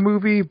fitting for the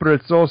movie, but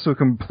it's also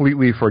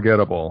completely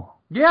forgettable.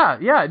 Yeah,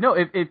 no,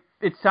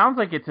 it sounds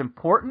like it's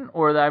important,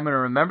 or that I'm going to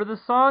remember the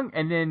song,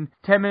 and then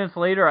 10 minutes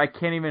later, I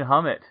can't even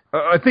hum it.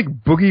 I think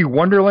Boogie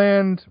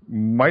Wonderland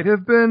might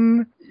have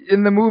been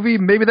in the movie.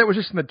 Maybe that was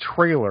just in the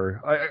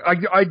trailer.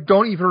 I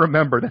don't even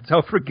remember. That's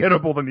how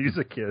forgettable the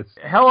music is.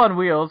 Hell on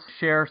Wheels,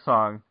 Cher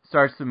song,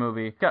 starts the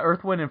movie. Got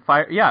Earth, Wind, and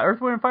Fire. Yeah, Earth,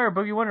 Wind, and Fire,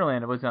 Boogie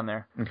Wonderland, it was on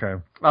there.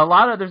 Okay.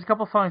 There's a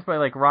couple songs by,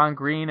 Ron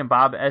Green and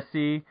Bob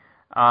Essie,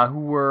 who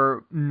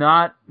were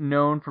not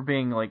known for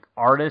being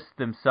artists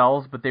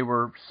themselves, but they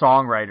were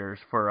songwriters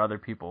for other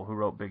people who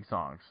wrote big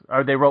songs.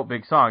 Or they wrote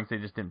big songs, they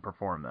just didn't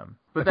perform them.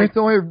 But I think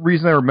the only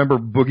reason I remember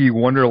Boogie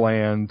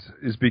Wonderland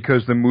is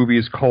because the movie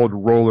is called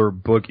Roller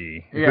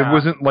Boogie. If it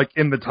wasn't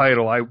in the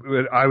title, I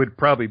would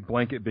probably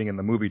blank it being in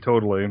the movie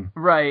totally.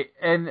 Right,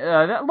 and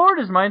that Lord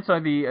Is Mine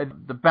song,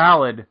 the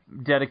ballad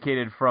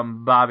dedicated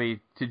from Bobby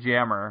to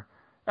Jammer,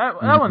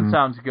 That one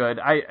sounds good.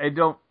 I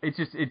don't.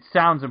 It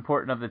sounds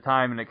important of the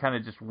time, and it kind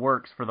of just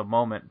works for the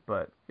moment,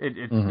 but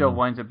it still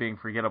winds up being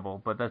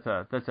forgettable. But that's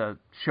a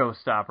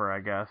showstopper, I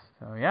guess.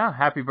 So yeah,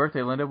 happy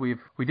birthday, Linda. We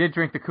did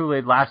drink the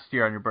Kool-Aid last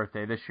year on your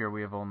birthday. This year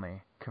we have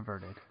only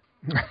converted.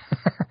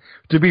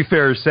 To be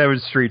fair,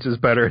 Savage Streets is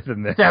better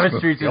than this. Savage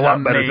Streets is a lot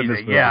amazing. better than this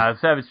movie. Yeah,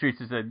 Savage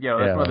Streets is that's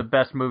one of the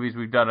best movies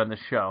we've done on the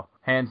show,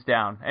 hands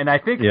down. And I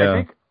think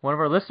one of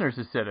our listeners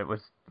has said it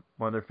was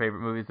one of their favorite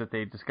movies that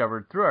they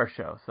discovered through our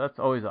show. So that's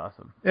always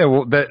awesome. Yeah,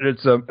 well,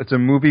 it's a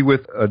movie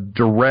with a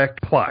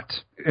direct plot.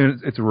 And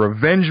it's a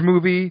revenge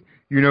movie.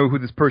 You know who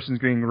this person's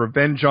getting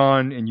revenge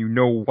on, and you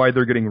know why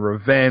they're getting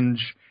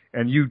revenge,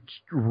 and you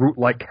root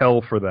like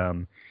hell for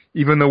them,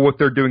 even though what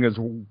they're doing is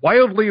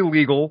wildly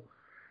illegal.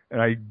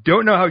 And I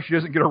don't know how she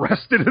doesn't get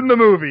arrested in the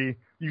movie.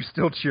 You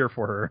still cheer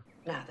for her.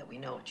 Now that we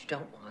know what you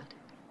don't want,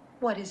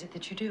 what is it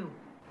that you do?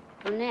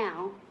 For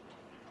now,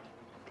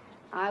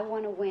 I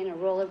want to win a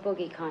roller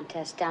boogie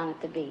contest down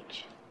at the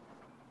beach.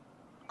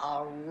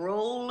 A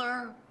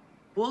roller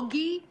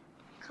boogie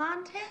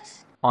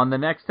contest? On the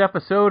next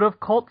episode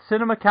of Cult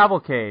Cinema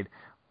Cavalcade,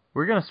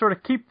 we're going to sort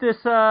of keep this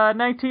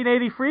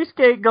 1980 free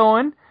skate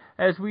going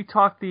as we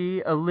talk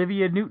the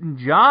Olivia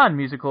Newton-John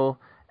musical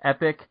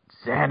epic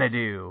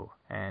Xanadu.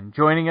 And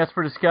joining us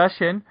for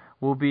discussion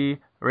will be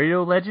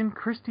radio legend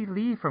Christy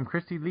Lee from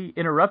Christy Lee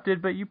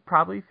Interrupted, but you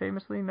probably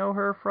famously know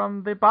her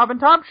from the Bob and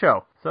Tom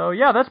Show. So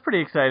yeah, that's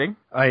pretty exciting.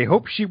 I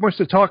hope she wants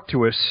to talk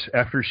to us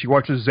after she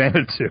watches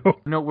Xanadu.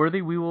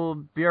 Noteworthy, we will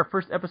be our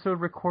first episode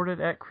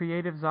recorded at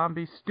Creative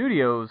Zombie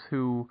Studios,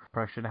 who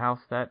production house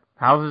that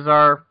houses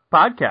our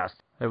podcast.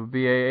 That would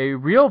be a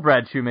real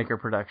Brad Shoemaker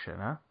production,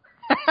 huh?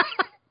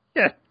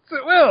 Yes,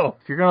 it will.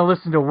 If you're going to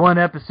listen to one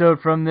episode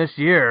from this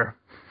year...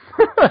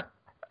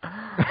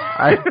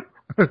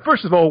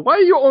 First of all, why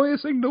are you only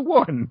listening to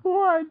one?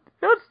 One.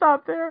 Don't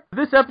stop there.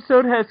 This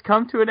episode has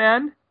come to an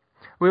end.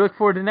 We look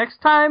forward to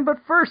next time, but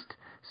first,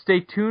 stay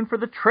tuned for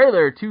the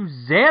trailer to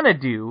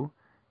Xanadu,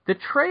 the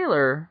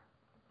trailer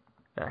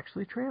that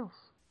actually trails.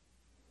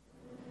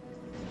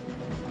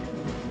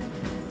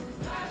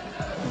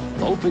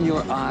 Open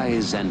your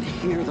eyes and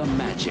hear the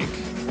magic.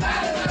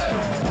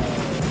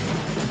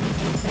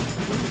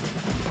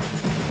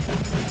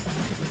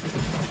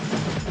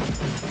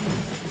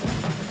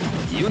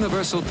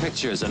 Universal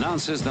Pictures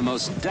announces the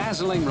most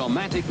dazzling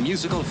romantic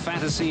musical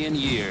fantasy in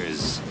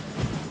years,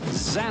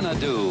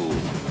 Xanadu.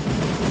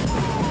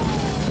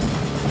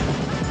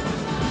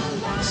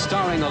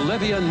 Starring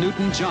Olivia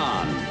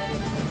Newton-John,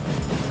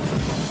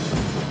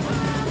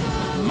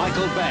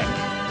 Michael Beck,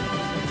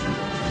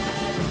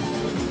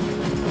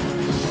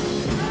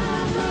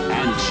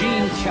 and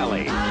Gene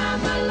Kelly.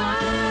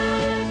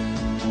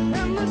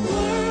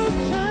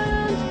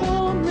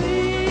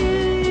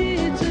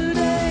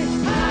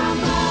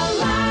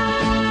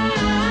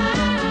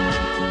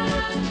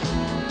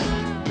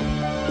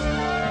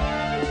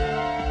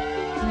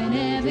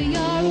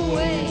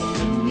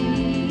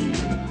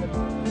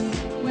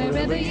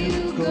 Wherever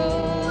you go,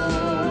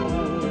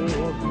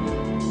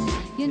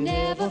 you're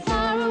never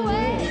far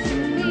away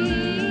from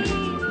me.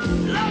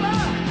 Lover,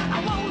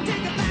 I won't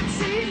take a back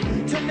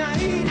seat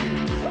tonight.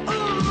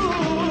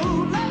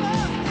 Ooh,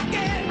 lover,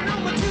 getting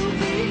on my 2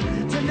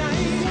 feet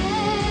tonight.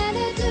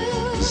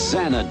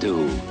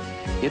 Xanadu.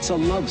 It's a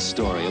love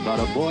story about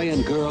a boy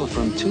and girl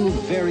from 2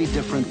 very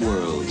different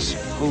worlds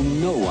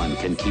whom no one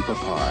can keep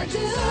apart.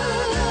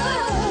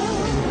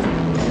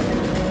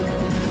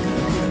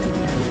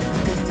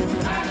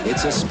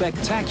 It's a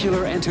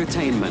spectacular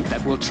entertainment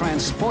that will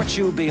transport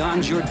you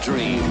beyond your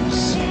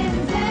dreams.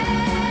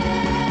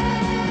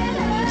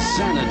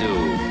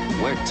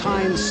 Xanadu, where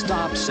time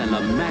stops and the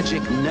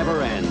magic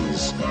never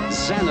ends.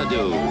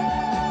 Xanadu.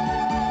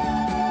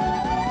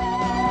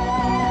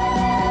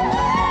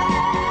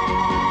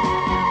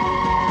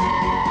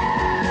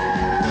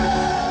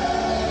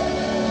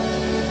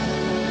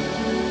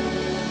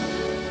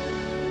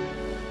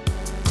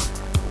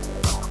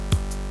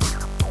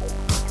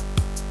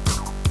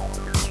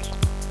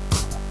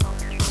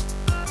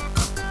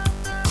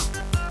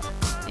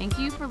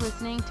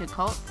 To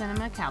Cult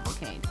Cinema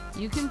Cavalcade.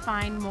 You can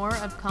find more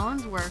of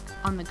Cullen's work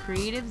on the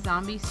Creative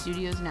Zombie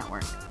Studios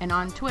Network and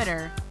on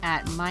Twitter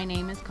at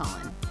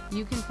MyNameIsCullen.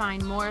 You can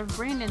find more of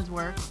Brandon's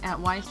work at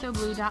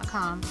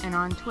whysoblue.com and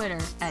on Twitter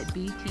at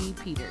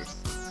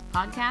BTPeters.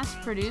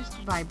 Podcast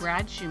produced by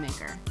Brad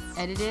Shoemaker.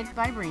 Edited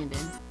by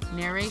Brandon.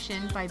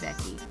 Narration by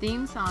Becky.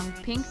 Theme song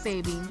Pink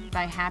Baby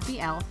by Happy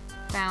Elf,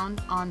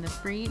 found on the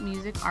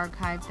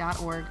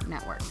freemusicarchive.org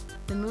network.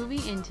 The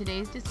movie in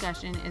today's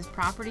discussion is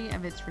property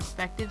of its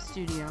respective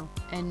studio,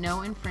 and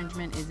no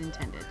infringement is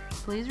intended.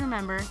 Please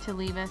remember to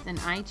leave us an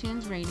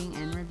iTunes rating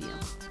and review.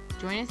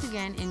 Join us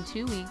again in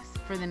 2 weeks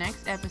for the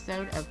next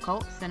episode of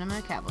Cult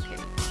Cinema Cavalcade.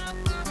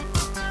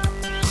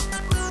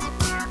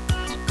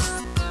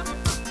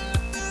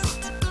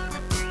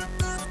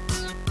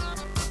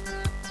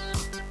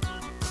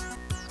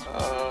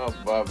 Oh,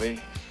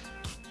 Bobby.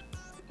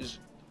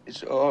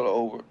 It's all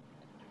over.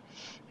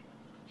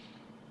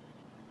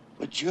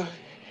 But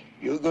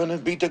you're gonna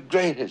be the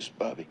greatest,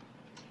 Bobby.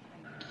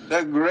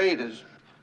 They're great as